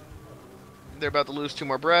 They're about to lose 2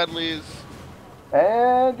 more Bradleys.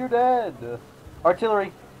 And you're dead.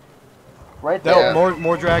 Artillery. Right there. No,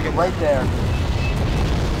 more dragons. Right there.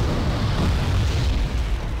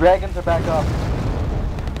 Dragons are back up.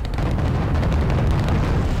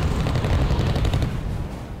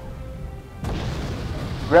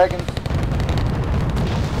 Dragons.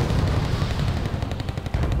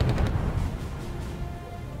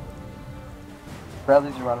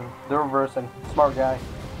 Bradley's running. They're reversing. Smart guy.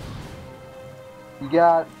 You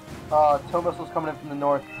got tow missiles coming in from the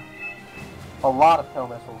north. A lot of tow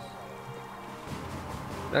missiles.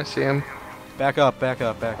 I see him. Back up, back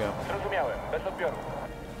up, back up.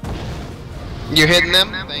 You hitting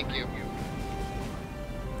them? Thank you.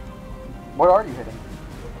 What are you hitting?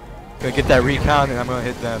 Gonna get that recon and I'm gonna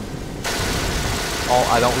hit them. Oh,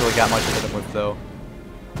 I don't really got much to hit them with though.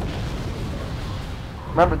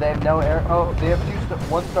 Remember, they have no air. Oh, they have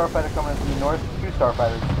one starfighter coming in from the north. 2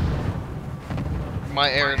 starfighters. My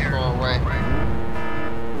air is far away.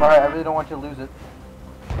 Alright, I really don't want you to lose it.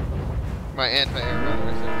 My anti-air, rather,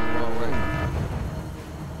 I said, is far away.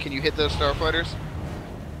 Can you hit those starfighters?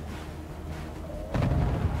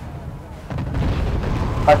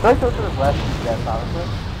 I feel like those are the last 2 deaths, honestly.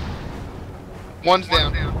 One's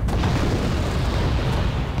down.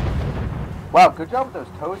 Wow, good job with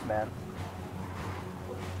those toes, man.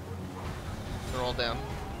 They're all down.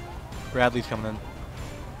 Bradley's coming in.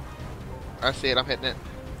 I see it, I'm hitting it.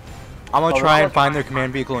 I'm gonna Oh, try they're and find their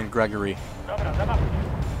command vehicle in Gregory.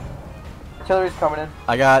 Artillery's coming in.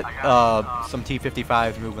 I got some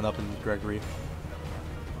T-55s moving up in Gregory.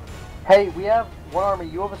 Hey, we have one army.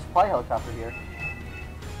 You have a supply helicopter here.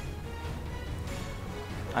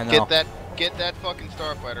 I know. Get that fucking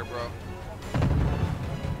starfighter, bro.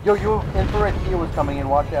 Yo, you have infrared Kilo is coming in.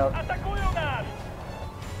 Watch out.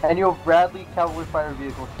 And you have Bradley cavalry fighter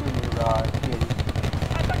vehicles shooting you, T-80.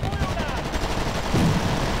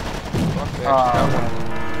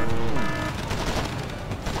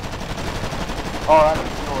 Oh, that's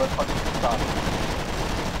cool. That's fucking sucks.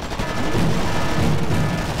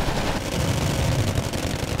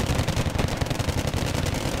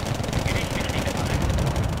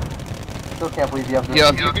 Still can't believe you have this. Yeah,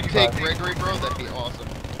 if you could take Gregory, bro, that'd be awesome.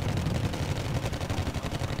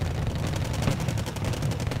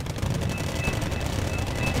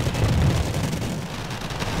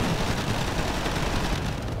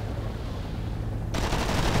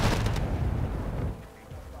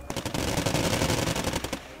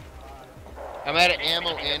 out of ammo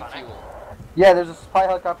and fuel. Yeah, there's a supply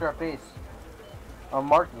helicopter at base. I'm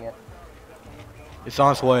marking it. It's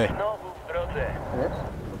on its way. It is?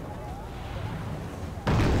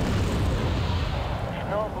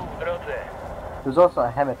 There's also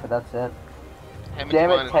a Hemet, but that's it. Hammond's Damn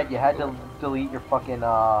fine. it, Ted, you had to delete your fucking,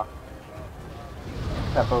 FOB,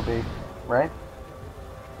 right?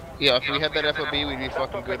 Yeah, if we had that FOB, we'd be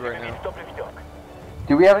fucking good right now.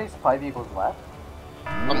 Do we have any supply vehicles left?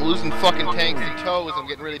 I'm losing fucking tanks and tows. I'm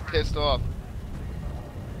getting really pissed off.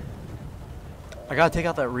 I gotta take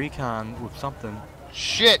out that recon with something.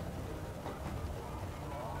 Shit!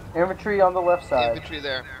 Infantry on the left side. Infantry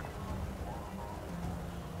there.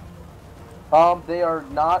 They are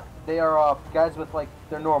not, they are, guys with, like,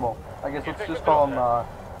 they're normal. I guess let's just call them,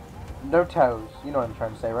 no toes. You know what I'm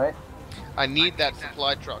trying to say, right? I need that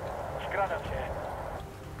supply truck.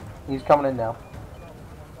 He's coming in now.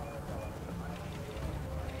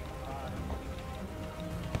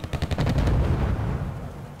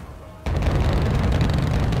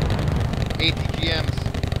 ATGMs.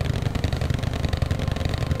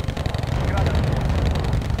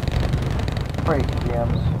 Great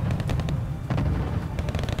GMs.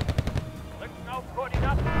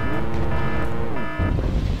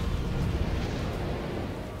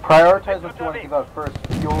 Prioritize what you want to give out first,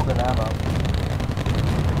 fuel and ammo.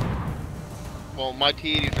 Well, my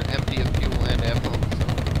T-80s are empty of fuel and ammo.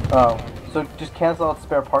 Oh, so just cancel out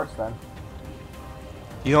spare parts then.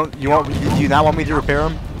 Do you not want me to repair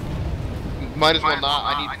them? Might as well not.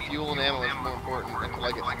 I need fuel and ammo. It's more important until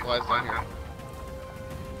I get supplies down here.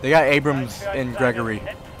 They got Abrams and Gregory.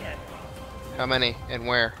 How many and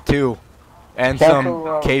where? 2. And Cancel,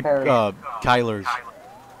 some Cape, repairs. Kylers.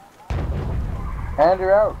 And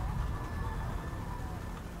you're out.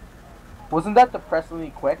 Wasn't that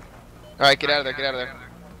depressingly quick? Alright, get out of there, get out of there.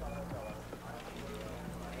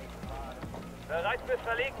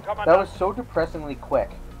 That was so depressingly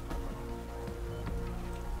quick.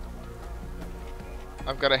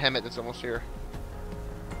 I've got a Hemet that's almost here.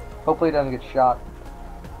 Hopefully it doesn't get shot.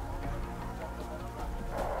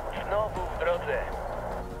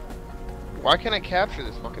 Why can't I capture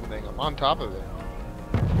this fucking thing? I'm on top of it.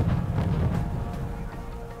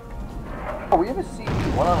 Oh, we have a CD.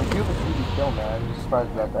 One on you have a CD kill, man. I'm just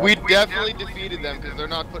surprised about that. We definitely defeated them because they're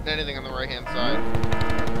not putting anything on the right hand side.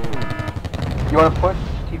 You want to push?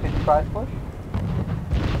 T-55 push?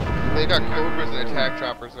 They got Cobras and attack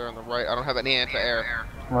choppers there on the right. I don't have any anti-air.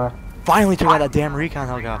 Right. Finally took out that damn recon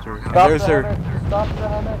helicopter. And Stop there's the their. Hemet. Stop the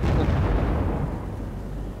Hemet.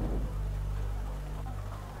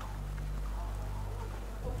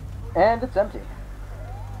 And it's empty.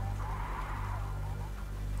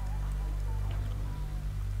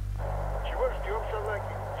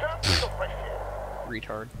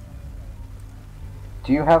 Retard.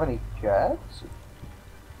 Do you have any jets?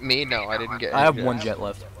 Me? No, I didn't get I any have jets. 1 jet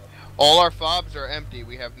left. All our fobs are empty.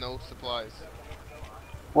 We have no supplies.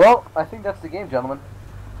 Well, I think that's the game, gentlemen.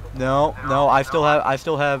 No, I still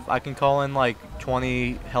have. I can call in like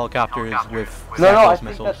 20 helicopters with No, I Cyclops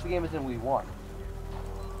think missiles. that's the game as in we won.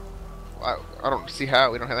 I don't see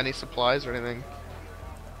how. We don't have any supplies or anything.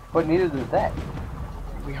 But neither do they.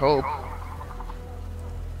 We hope.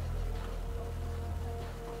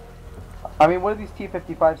 I mean, what do these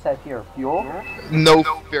T-55s have here? Fuel? No,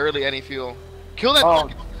 barely any fuel. Kill that Oh.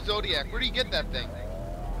 fucking Zodiac. Where do you get that thing?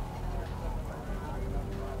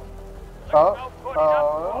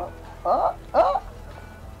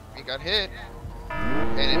 He got hit.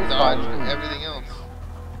 And it dodged everything else.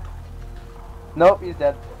 Nope, he's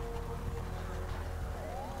dead.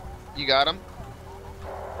 You got him?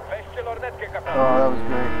 Oh, that was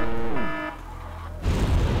great.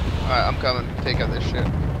 Alright, I'm coming. Take out this shit.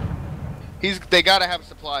 They gotta have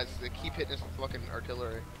supplies. They keep hitting us with fucking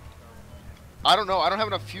artillery. I don't know. I don't have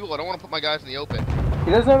enough fuel. I don't want to put my guys in the open.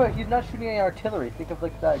 He doesn't have. He's not shooting any artillery. Think of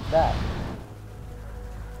like that.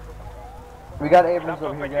 We got Abrams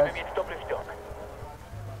over here, guys.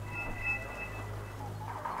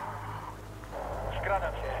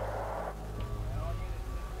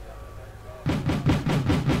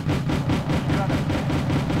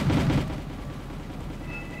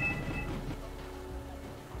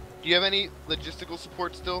 Do you have any logistical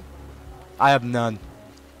support still? I have none.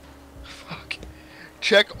 Fuck.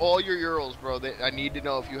 Check all your Urals, bro. I need to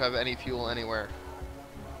know if you have any fuel anywhere.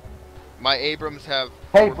 My Abrams have...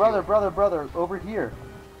 Hey, 4 brother, fuel. brother, over here.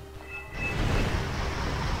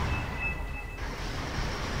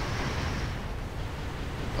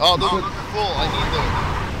 Oh, those are full. I need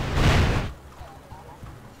those.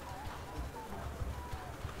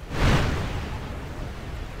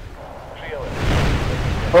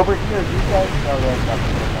 Over here, you guys. Oh, that's not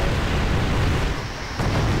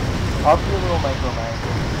I'll do a little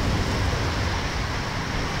micromanaging.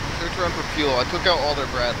 Search around for fuel. I took out all their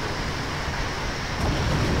Bradleys.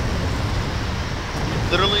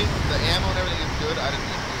 Literally, the ammo and everything is good. I didn't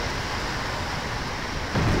need fuel.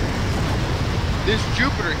 This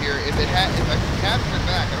Jupiter here, if I can capture it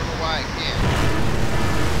back, I don't know why I can't.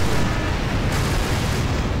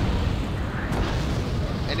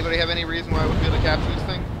 Anybody have any reason why I would be able to capture this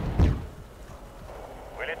thing?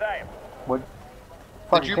 What? The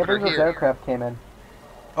Fuck, Jupiter those here. aircraft came in.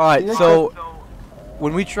 Alright, so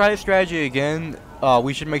when we try this strategy again,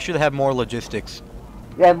 we should make sure to have more logistics.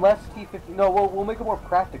 Yeah, and less T-50. No, we'll make it more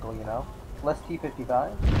practical, you know? Less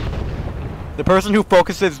T-55. The person who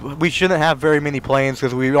focuses, we shouldn't have very many planes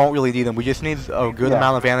because we don't really need them. We just need a good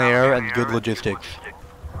amount of anti-air and good logistics.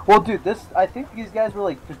 Well, dude, I think these guys were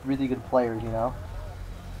like just really good players, you know?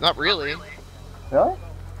 Not really. Really?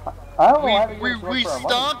 I don't know why they We just went for our money.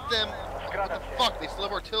 stomped them. What the fuck? They still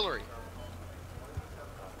have artillery.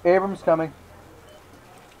 Abrams coming.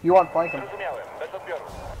 You want flank them?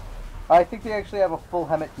 I think they actually have a full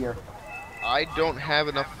Hemet here. I don't have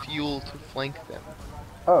enough fuel to flank them.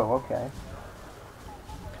 Oh, okay.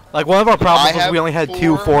 Like, one of our I problems was have we only had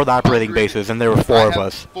 2 forward operating 400 bases, and there were 4 of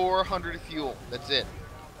us. 400 fuel. That's it.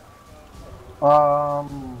 Well,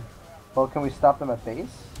 can we stop them at base?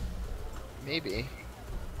 Maybe.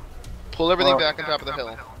 Pull everything back on top of the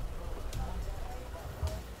hill.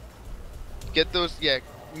 Get those, yeah,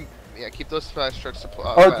 keep those fast trucks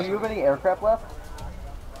supply. Oh, do you have any aircraft left?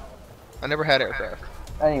 I never had aircraft.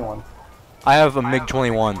 Anyone? I have a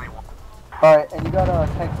MiG-21. Alright, and you got a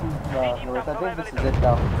Texan North. I think this is it,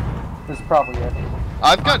 though. This is probably it.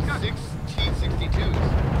 I've got 6 T-62s.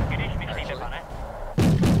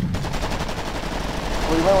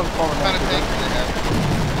 Well, you might want to call What them kind of tanks do they have?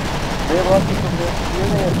 They have a lot of people here. Here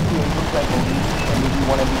they have 2 Abrams, I believe, and maybe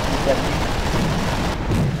 1 MB-270.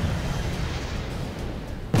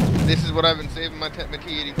 This is what I've been saving my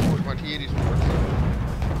T-80s for.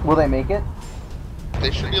 So Will they make it?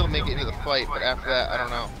 they should be able to make it into the fight, but after that, I don't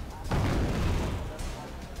know.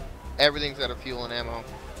 Everything's out of fuel and ammo.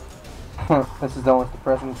 This is almost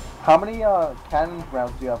depressing. How many cannon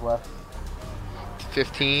rounds do you have left?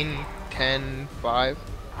 15, 10, 5.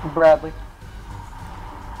 Bradley.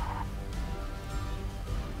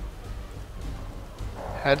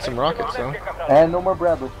 Had some rockets though. And no more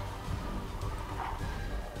Bradley.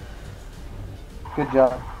 Good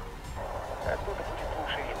job.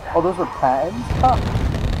 Oh, those are patents? Huh.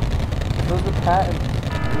 Those are patents.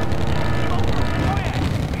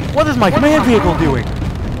 What is my command vehicle doing?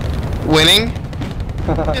 Winning?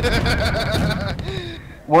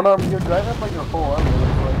 One arm, you're driving up like your whole arm. It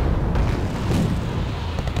looks like.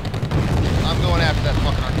 I'm going after that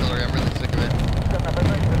fucking artillery. I'm really sick of it.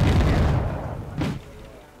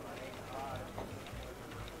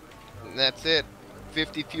 And that's it.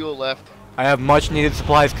 50 fuel left. I have much needed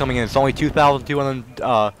supplies coming in. It's only 2,200,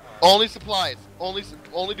 Only supplies. Only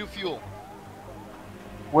do fuel.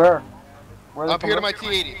 Where? Where are they Up here to my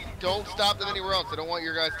coming? T-80. Don't stop them anywhere else. I don't want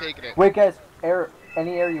your guys taking it. Wait, guys.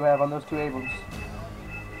 Any air you have on those 2 Abrams.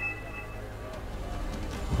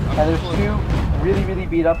 And there's 2 really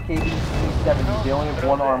beat up KV-70s. They only have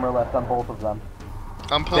 1 armor left on both of them.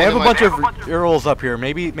 I'm pulling they have a in bunch my... of Urals up here.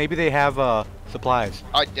 Maybe they have, supplies.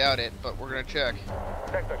 I doubt it, but we're gonna check.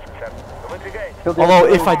 Although,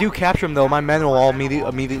 if I do capture them, though, my men will all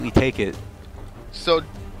immediately take it. So,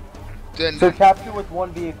 then... So capture with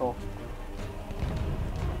 1 vehicle.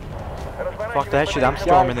 Fuck that shit, I'm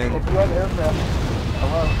storming in. If you have aircraft,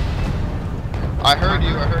 hello. I heard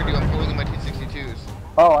you. I'm pulling in my T-62s.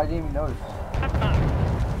 Oh, I didn't even notice.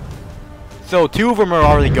 So, 2 of them are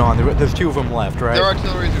already gone. There's 2 of them left, right? Their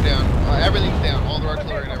artilleries are down. Everything's down. All their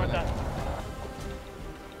artillery and everything.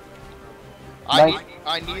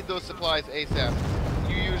 I need those supplies ASAP.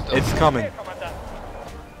 You used them. It's coming.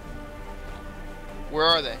 Where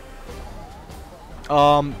are they?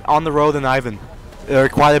 On the road in Ivan. They're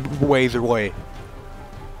quite a ways away.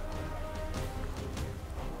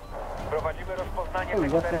 Hey, we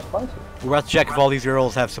got some spices. We're about to check if all these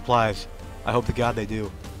Urals have supplies. I hope to God they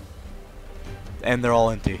do. And they're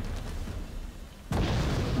all empty.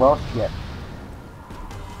 Well, shit.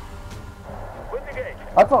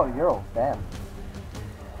 That's all Euro. Damn.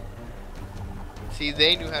 See,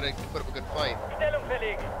 they knew how to put up a good fight.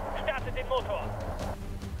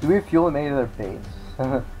 Do we have fuel in any of their base?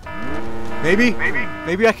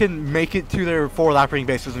 Maybe I can make it to their forward operating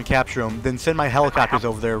bases and capture them, then send my helicopters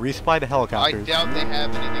over there, resupply the I helicopters. doubt they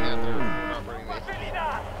have anything out there for operating base.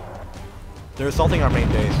 They're assaulting our main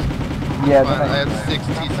base. Yeah, Fine, I they're have 6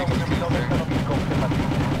 T-62s there.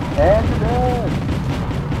 And they're dead.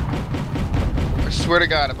 There's Swear to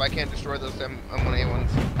God, if I can't destroy those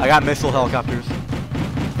M1A1s. I got missile helicopters.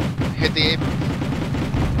 Hit the Abrams.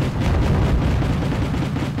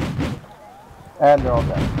 And they're all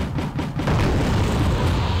dead.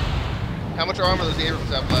 How much armor does the Abrams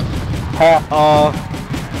have left? Half.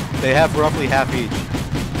 They have roughly half each.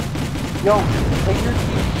 Yo, take your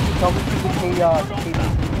TV, tell me to the KBC.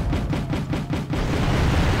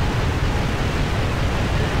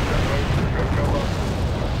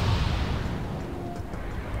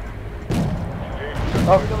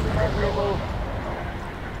 Oh, don't be mad, reload.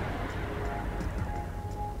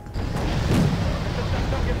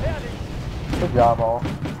 Good job, all.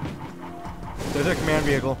 There's a command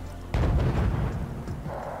vehicle.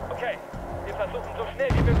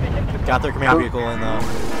 Got their command vehicle in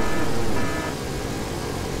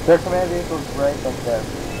Their command vehicle is right back there.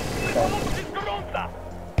 Okay.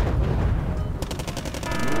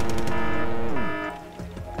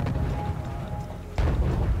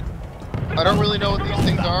 I don't really know what these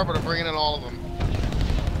things are, but I'm bringing in all of them.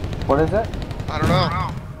 What is it? I don't know.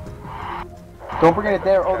 Don't forget it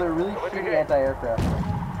there. Oh, they're really shitty anti-aircraft.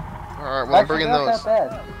 Alright, well, I'm bringing those. Not that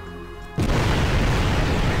bad.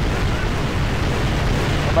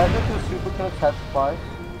 Imagine if the super clinics had supplies.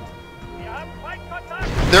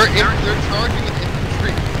 They're charging with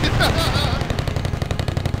infantry.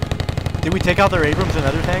 Did we take out their Abrams and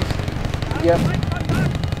other tanks? Yep.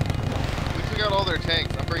 We took out all their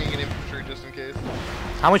tanks. I'm bringing in infantry just in case.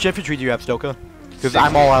 How much infantry do you have, Stoka? Because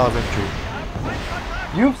I'm all out of infantry.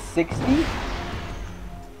 You have 60?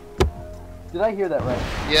 Did I hear that right?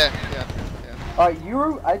 Yeah. I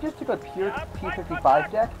just took a pure T-55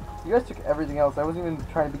 deck. You guys took everything else. I wasn't even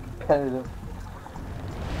trying to be competitive.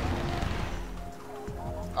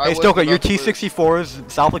 Hey Stoka, your T-64s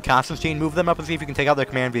south of Constantine, move them up and see if you can take out their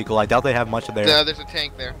command vehicle. I doubt they have much of theirs. Yeah, there's a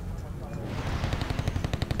tank there.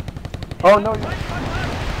 Oh no!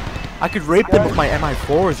 I could rape them with my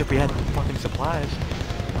Mi-4s if we had fucking supplies.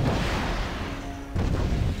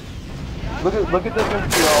 Look at this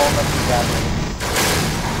infantry all messed together.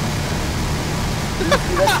 Did you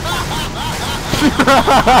see that?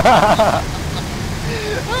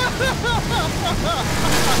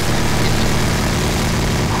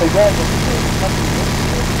 Again,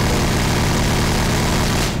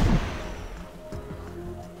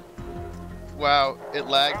 Wow, it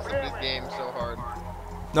lags in this game so hard.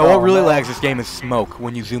 No, what really lags this game is smoke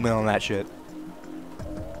when you zoom in on that shit.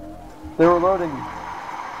 They were loading.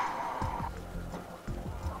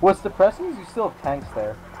 What's depressing is you still have tanks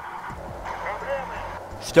there.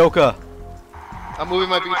 Stoka. I'm moving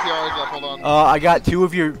my BTRs up, hold on. I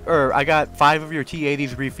got 5 of your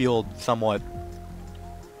T-80s refueled somewhat.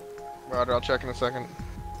 Roger, I'll check in a second.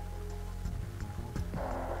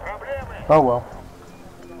 Oh well.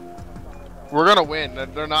 We're gonna win.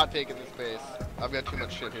 They're not taking this base. I've got too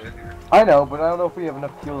much shit here. I know, but I don't know if we have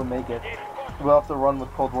enough fuel to make it. We'll have to run with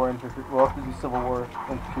Cold War infantry. We'll have to do Civil War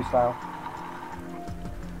infantry style.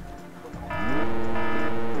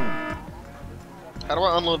 How do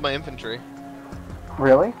I unload my infantry?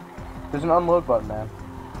 Really? There's an unload button, man.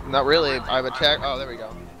 Not really. I've attacked. Oh, there we go.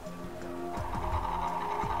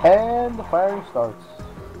 And the firing starts.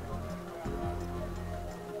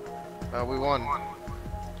 We won.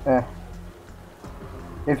 Eh.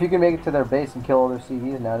 If you can make it to their base and kill all their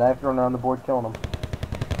CVs now, and I have to run around the board killing them.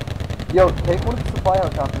 Yo, take one of the supply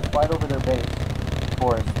helicopters, fly it over their base.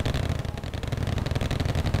 For us.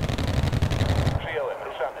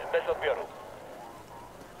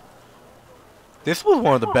 This was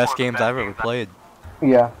one of the best games I've ever played.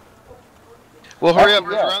 Yeah. Well, hurry up.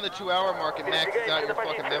 It's around the 2-hour mark and maxes out your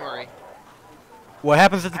fucking memory. What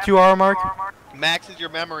happens at the 2-hour mark? Maxes your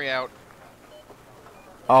memory out.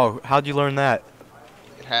 Oh, how'd you learn that?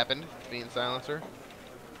 It happened. Being silencer.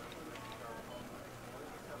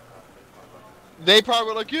 They probably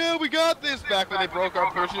were like, yeah, we got this, back when they broke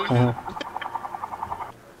our pushes.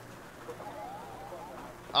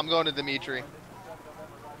 I'm going to Dimitri.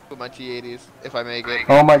 With my T-80s, if I make it.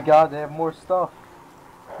 Oh my god, they have more stuff.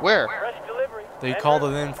 Where? They called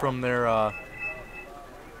it in from their,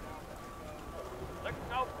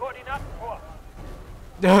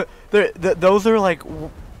 those are like...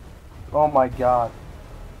 Oh my god.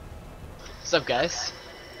 What's up, guys?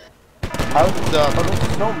 How's it done? Oh,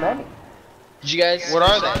 there's so many. Did you guys... What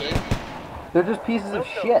are they? They're just pieces of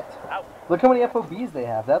shit. Look how many FOBs they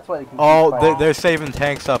have. That's why they can. Oh, they're saving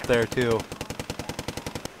tanks up there too.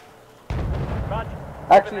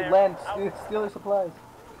 Actually, land, steal their supplies.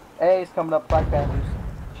 A is coming up, Black Panthers.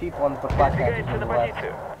 Cheap ones, but Black Panthers on the left.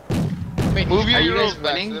 Wait, Move your are you Euros guys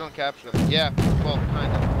back winning? so they don't capture them. Yeah, well,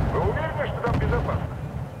 kind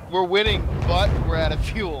of. We're winning, but we're out of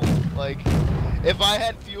fuel. Like, If I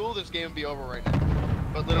had fuel, this game would be over right now.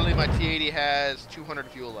 But literally, my T-80 has 200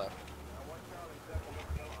 fuel left.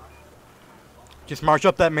 Just march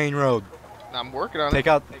up that main road. I'm working on Take it.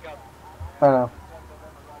 out. I don't know.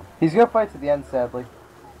 He's gonna fight to the end, sadly.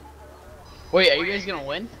 Wait, are you guys gonna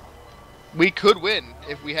win? We could win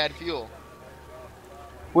if we had fuel.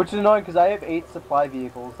 Which is annoying because I have 8 supply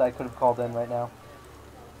vehicles that I could have called in right now.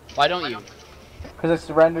 Why don't you? Because I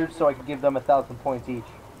surrendered so I could give them 1,000 points each.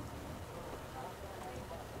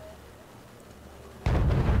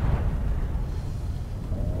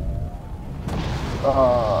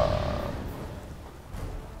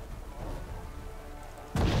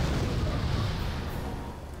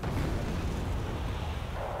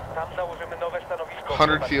 Tam założymy nowe stanowisko.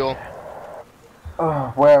 100 fuel.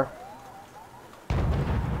 Where?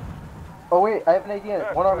 Oh wait, I have an idea.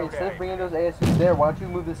 One army, instead of bringing those ASUs there, why don't you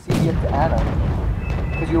move the CV up to Anna?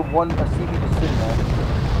 Because you have one a CV just sitting there.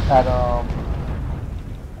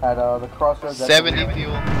 At the crossroads. 70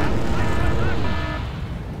 fuel.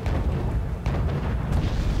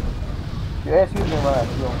 Your ASU's gonna run out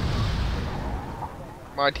of fuel.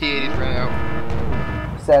 My T-80's ran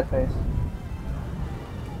out. Sad face.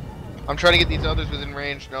 I'm trying to get these others within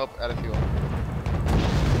range. Nope, out of fuel.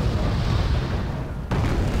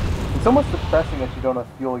 It's almost depressing that you don't have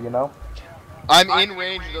fuel, you know? I'm in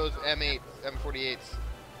range of those M8s, M48s.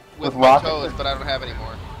 With my rockets toes, or- but I don't have any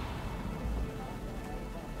more.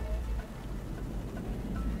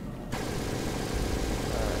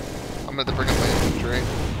 I'm gonna have to bring up my infantry.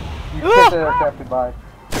 You can take the aircraft goodbye.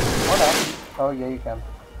 Oh no. Oh yeah, you can.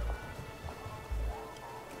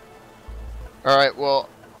 Alright, well,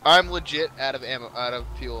 I'm legit out of ammo, out of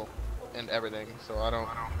fuel and everything, so I don't,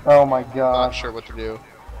 Oh my I'm god. not sure what to do.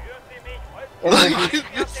 Infantry.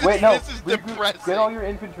 This Wait, no. This is regroup. depressing. Get all your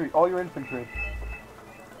infantry. All your infantry.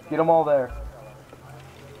 Get them all there.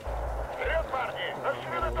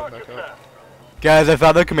 Guys, I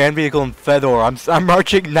found a command vehicle in Fedor. I'm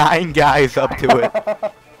marching 9 guys up to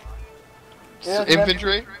it.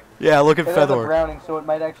 Infantry? Yeah, look at It has a Fedor. Browning, so it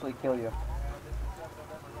might actually kill you.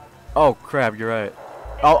 Oh crap, you're right.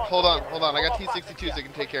 Oh, Hold on. I got T-62s that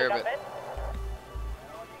can take care of it.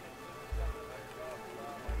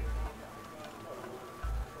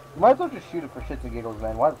 You might as well just shoot it for shits and giggles,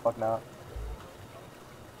 man. Why the fuck not?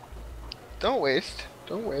 Don't waste.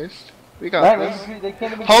 We Man, got this. infantry, they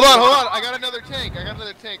can't even. Hold on. I got another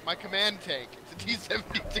tank. My command tank. It's a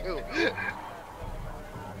T-72.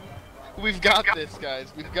 We've got this,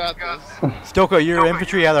 guys. We've got this. Stoka, your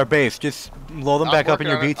infantry at our base. Just load them I'm back up in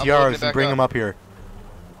your working on it. I'm loading it BTRs and back bring up. them up here.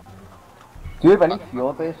 Do you have any fuel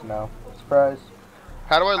at base? No. Surprise.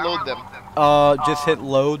 How do I load them? Just hit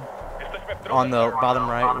load on the bottom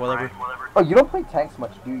right, whatever. Oh, you don't play tanks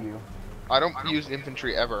much, do you? I don't use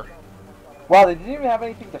infantry ever. Wow, they didn't even have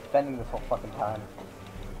anything defending this whole fucking time.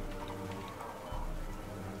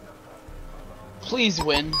 Please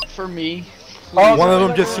win for me. Oh, One of there's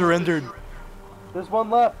them just another- surrendered. There's one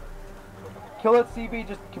left. Kill that CB,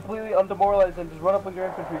 just completely undemoralize them. Just run up with your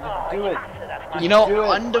infantry. Just do it. You know, do it.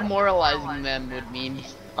 undemoralizing them would mean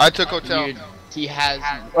I took hotel. he has.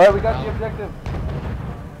 Alright, we got the objective.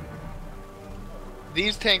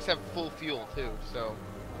 These tanks have full fuel too, so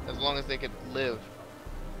as long as they could live.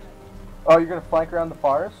 Oh, you're gonna flank around the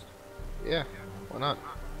forest? Yeah, why not?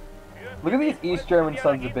 Look at these East German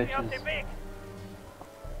sons of bitches.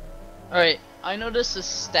 Alright, I noticed a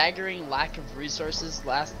staggering lack of resources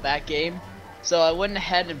that game, so I went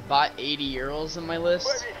ahead and bought 80 euros in my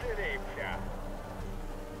list.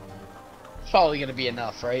 Probably gonna be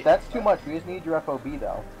enough, right? That's too much. We just need your FOB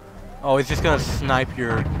though. Oh, he's just gonna snipe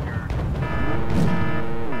your.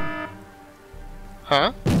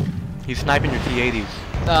 Huh? He's sniping your T-80s.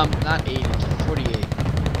 Not 80, 48.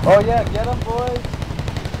 Oh yeah, get them, boys.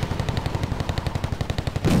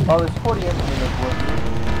 Oh, there's 40 infantry in this wood.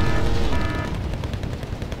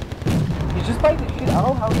 He's just fighting the shit. I don't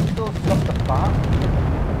know how he still stuck the bomb.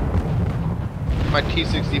 My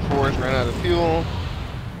T-64s ran out of fuel.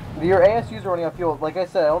 Your ASUs are running on fuel. Like I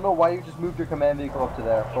said, I don't know why you just moved your command vehicle up to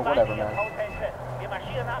there, but whatever, man.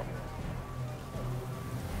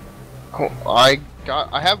 Oh,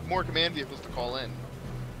 I have more command vehicles to call in.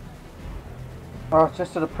 Oh, it's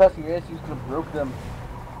just so depressing. Your ASUs could have broke them.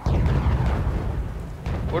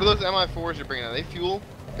 What are those MI4s you're bringing out? Are they fuel?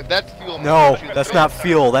 If that's fuel, I'm No, gonna shoot that's them. not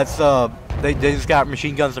fuel. That's they just got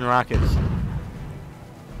machine guns and rockets.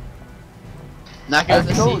 Knock out the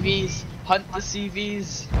Let's go. CVs, hunt the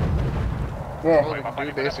CVs. Yeah. What we can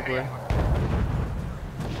do, basically.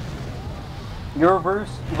 Your reverse.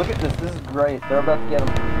 Look at this. This is great. They're about to get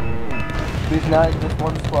him. These nine, just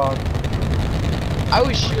one squad. I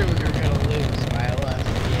was sure we were gonna lose when I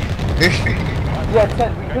left the game. Yeah,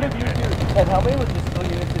 Ted, we could have used your... Ted, how many logistical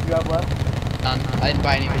units did you have left? None. I didn't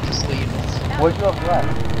buy any logistical units. What did you have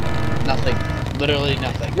left? Nothing. Literally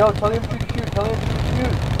nothing. Yo, tell the infantry to shoot, tell the infantry to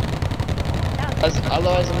shoot!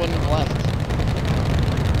 Otherwise I wouldn't have left.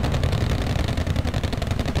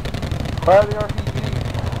 Fire the RPG!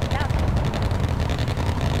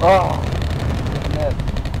 Oh! Missed.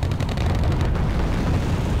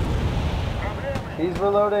 He's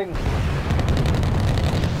reloading!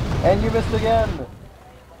 And you missed again!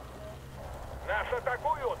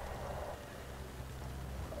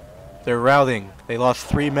 They're routing. They lost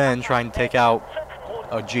 3 men trying to take out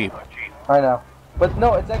a jeep. I know. But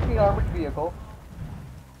no, it's actually an armored vehicle.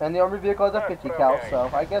 And the armored vehicle has a 50 cal, so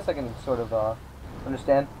I guess I can sort of,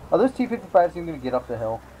 understand. Oh, those T-55s seem to get up the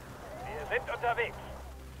hill.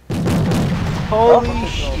 Holy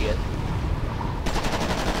shit.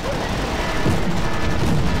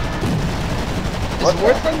 Is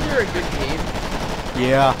War Thunder a good game?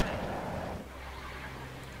 Yeah.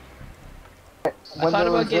 When thought there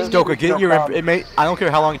about was getting- Stoker, get your... no I don't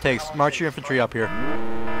care how long it takes. March your infantry up here.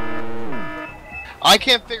 I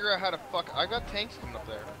can't figure out how to fuck. I got tanks coming up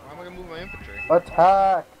there. How am I gonna move my infantry?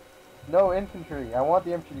 Attack! No infantry. I want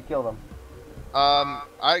the infantry to kill them.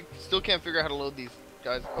 I still can't figure out how to load these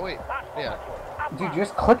guys. Oh wait, yeah. Dude,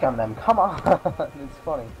 just click on them. Come on. It's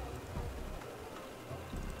funny.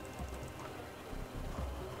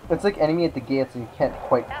 It's like enemy at the gates and you can't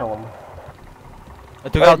quite kill them. I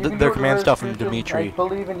took out their command stuff from Dimitri. I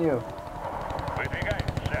believe in you.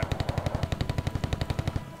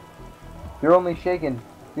 You're only shaken.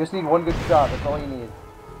 You just need one good shot. That's all you need.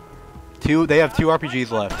 They have 2 RPGs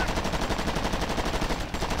left.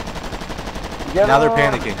 Get Now they're on.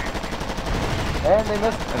 panicking. And they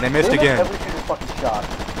missed. And they missed again. Every single fucking shot.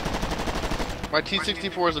 My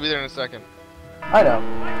T-64s will be there in a second. I know.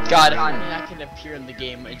 God, I mean, I can appear in the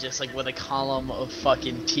game and just like with a column of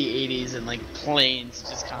fucking T-80s and like planes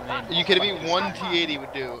just come in. You kidding me? One T-80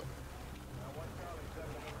 would do.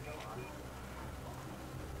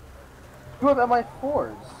 You have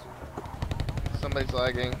MI4s. Somebody's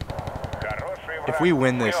lagging. If we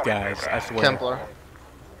win this, guys, I swear. Templar.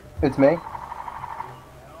 It's me.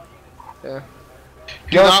 Yeah.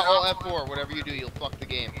 Do No. not all F4. Whatever you do, you'll fuck the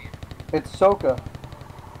game. It's Soka.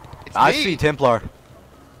 It's I me. see Templar.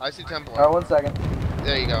 I see Templar. Alright, 1 second.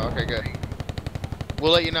 There you go. Okay, good.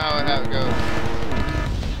 We'll let you know how it goes.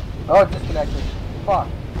 Oh, it disconnected. Fuck.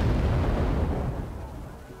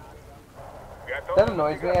 That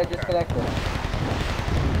annoys me. I disconnected.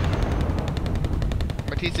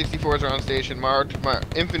 My T-64s are on station marked. My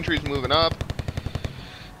infantry's moving up.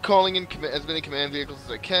 Calling in as many command vehicles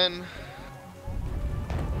as I can.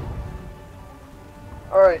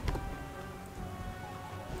 Alright.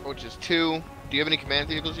 Which is 2. Do you have any command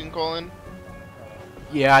vehicles you can call in?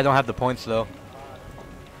 Yeah, I don't have the points though.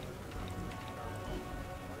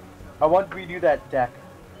 I want to redo that deck.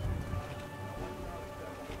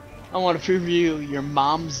 I want to preview your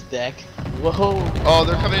mom's deck. Whoa. Oh,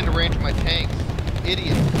 they're coming into range of my tanks.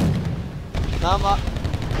 Idiot. Mama.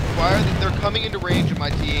 Why are they? They're coming into range of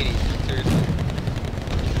my T-80s. Seriously.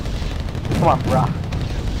 Come on, brah.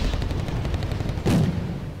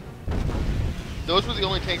 Those were the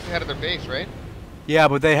only tanks they had at their base, right? Yeah,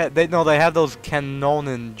 but they had those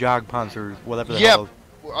Kanonen Jagdpanzer, whatever the Yeah. hell.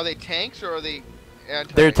 Are they tanks or are they?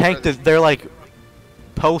 They're they're like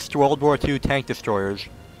post World War II tank destroyers.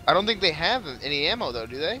 I don't think they have any ammo though,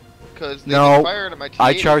 do they? Because they No, get fired at my T-80.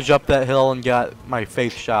 I charged up that hill and got my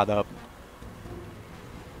face shot up.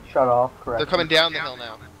 Shut off, correct. They're coming down the hill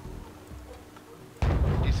now.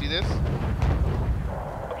 Do you see this?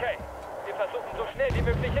 Okay, wir versuchen so schnell wie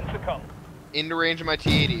möglich hinzukommen. Into range of my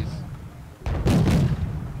T-80s.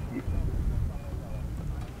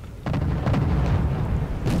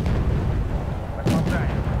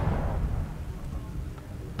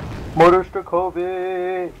 Motor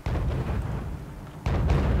Strakovic.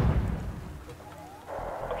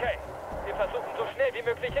 Okay, wir versuchen so schnell wie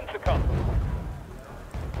möglich hinzukommen.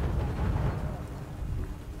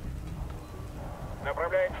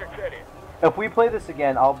 Направляемся к цели. If we play this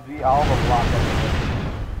again, I'll have a lot better.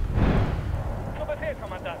 Zu Befehl,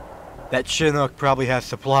 Kommandant. That Chinook probably has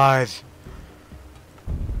supplies.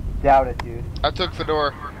 Doubt it, dude. I took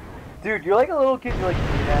Fedor. Dude, you're like a little kid. You're like,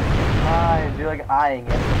 yeah, you're like eyeing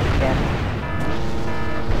it. You can't.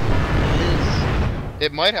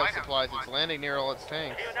 It might have supplies. It's landing near all its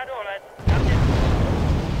tanks.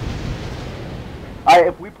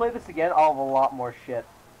 If we play this again, I'll have a lot more shit.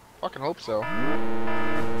 Fucking hope so.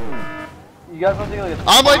 You guys want to take like a...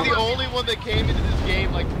 I'm like the only one that came into this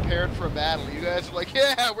game like prepared for a battle. You guys are like,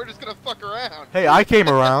 yeah, we're just gonna fuck around. Hey, I came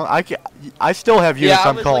around. I still have units Yeah, I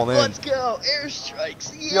I'm was calling like, in. let's go,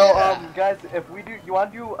 airstrikes, yeah! Yo, guys, if we do, you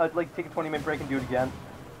want to do, like, take a 20-minute break and do it again?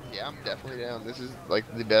 Yeah, I'm definitely down. This is like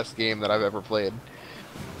the best game that I've ever played.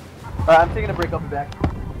 Alright, I'm taking a break, I'll be back.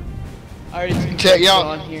 Alright, Check,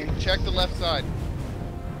 on here. check the left side.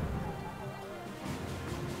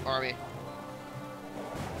 Army.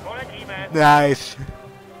 Nice.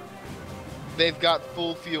 They've got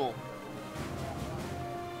full fuel.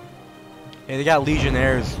 Hey, they got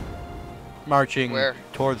legionnaires marching Where?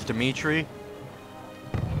 towards Dimitri.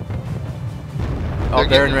 Oh,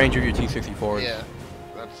 they're in range of your T-64s. Yeah,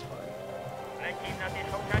 that's fine.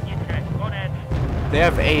 They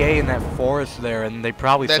have AA in that forest there, and they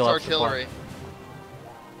probably That's still have artillery. supply.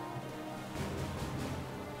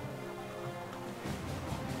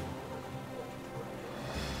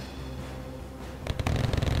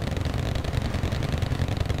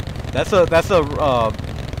 That's a,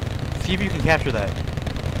 see if you can capture that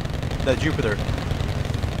Jupiter.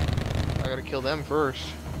 I gotta kill them first.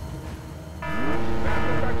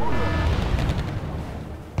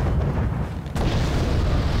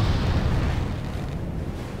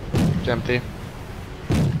 It's empty.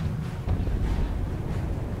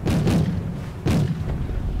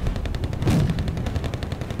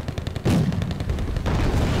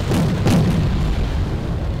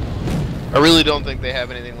 I really don't think they have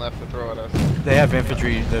anything left to throw at us. They have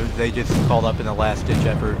infantry. They just called up in a last-ditch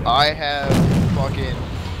effort. I have fucking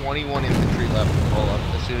 21 infantry left to call up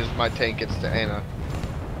as soon as my tank gets to Anna.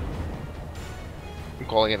 I'm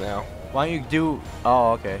calling it now. Why don't you do?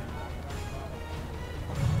 Oh, okay.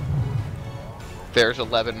 There's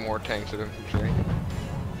 11 more tanks of infantry.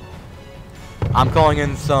 I'm calling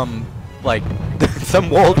in some, like, some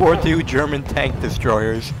World War II German tank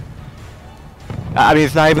destroyers. I mean,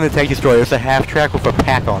 it's not even a tank destroyer. It's a half-track with a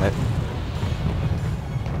pack on it.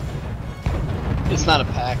 It's not a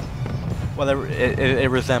PACT. Well, it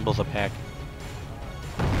resembles a pack.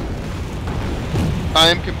 I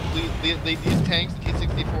am completely. These tanks, the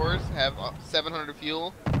T-64s, have 700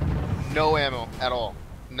 fuel, no ammo at all,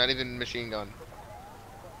 not even machine gun.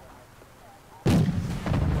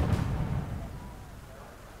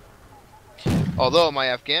 Although my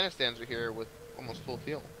Afghanistans are here with almost full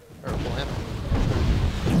fuel or full ammo.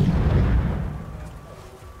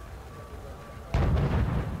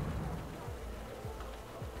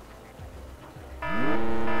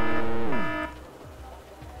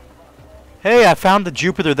 Hey, I found the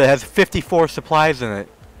Jupiter that has 54 supplies in it.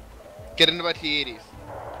 Get into my T-80s.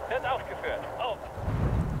 Wird aufgeführt. Auf.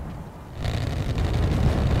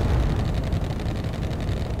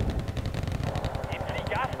 Geben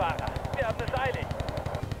Sie Gasfahrer. Wir haben es eilig.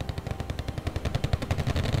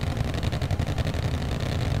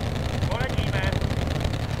 Wargame.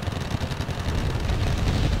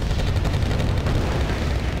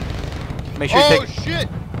 Make sure you Oh take. shit!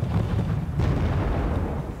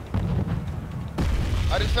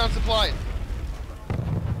 I just found supplies.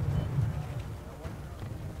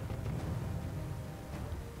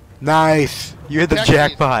 Nice. You hit the Jack these.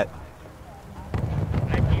 jackpot.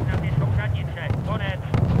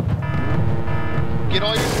 Get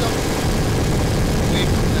all your stuff away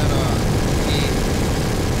from that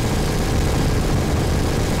gate.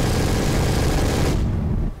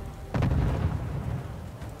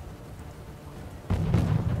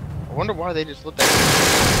 I wonder why they just let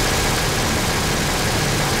that.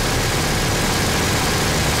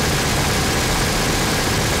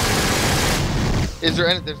 Is there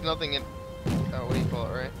any? There's nothing in. Oh, what do you call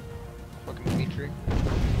it, right? Fucking Dimitri.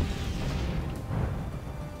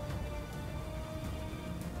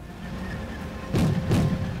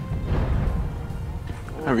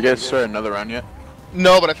 Have you guys started another round yet?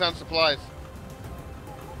 No, but I found supplies.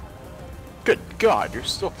 Good God, you're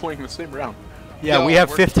still playing the same round. Yeah, No, we have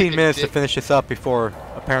we're 15 fucking minutes to dick. finish this up before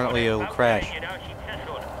apparently it'll crash.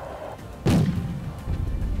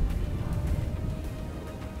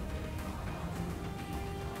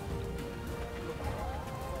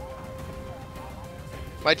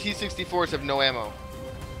 My T-64s have no ammo.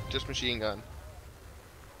 Just machine gun.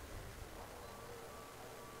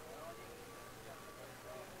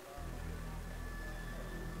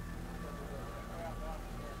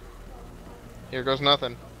 Here goes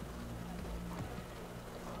nothing.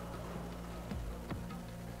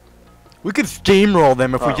 We could steamroll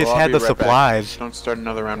them if we Oh, just well, I'll had be the right back. supplies. Don't start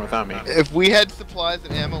another round without me. If we had supplies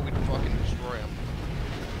and ammo, we'd fucking destroy them.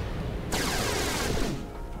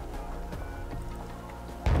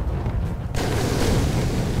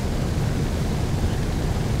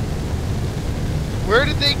 Where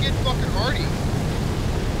did they get fucking hardy.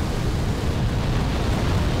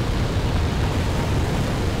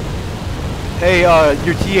 Hey,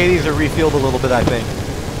 your T-80s are refilled a little bit, I think.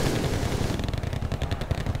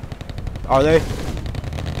 Are they?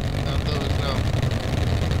 Not those, no.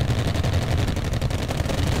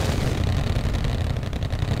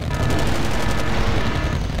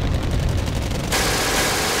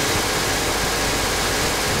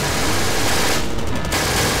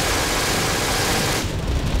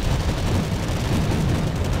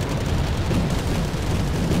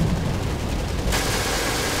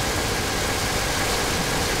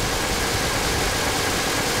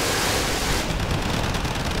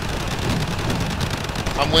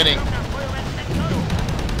 I'm winning.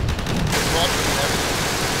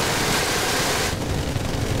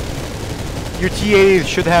 Your T-80s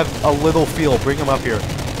should have a little feel. Bring them up here.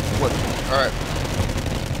 What? Alright.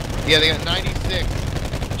 Yeah, they got 96.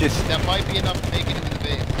 Just That might be enough to make it into the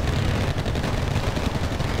base.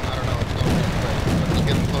 I don't know what's going on. Let's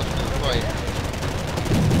get them closer to the fight.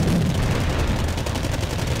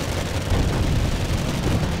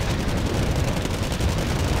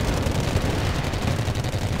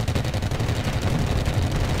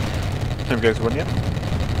 Have you guys won yet?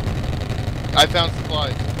 I found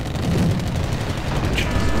supplies.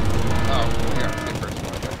 Oh, here, I'm first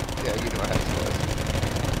one. Yeah, you know I have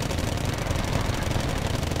supplies.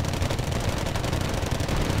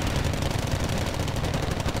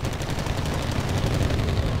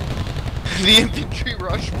 The infantry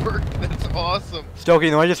rush worked. That's awesome. Stokey,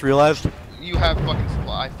 you know what I just realized? You have fucking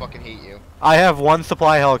supply. I fucking hate you. I have one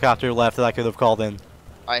supply helicopter left that I could have called in.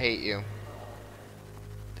 I hate you.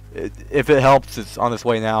 If it helps, it's on its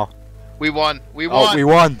way now. We won. We Oh, won. we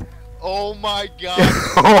won. Oh my god.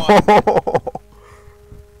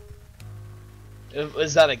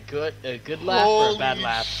 Was that a good laugh or a bad Holy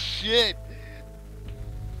laugh? shit.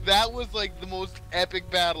 That was like the most epic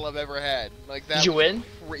battle I've ever had. Like that. Did you win?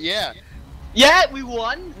 Yeah. Yeah, we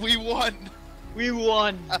won. We won. We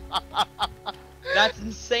won. That's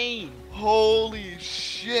insane. Holy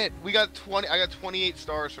shit. We got 20. I got 28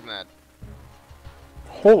 stars from that.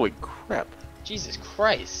 Holy crap. Jesus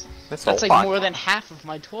Christ. That's That's a like lot. more than half of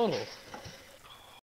my total.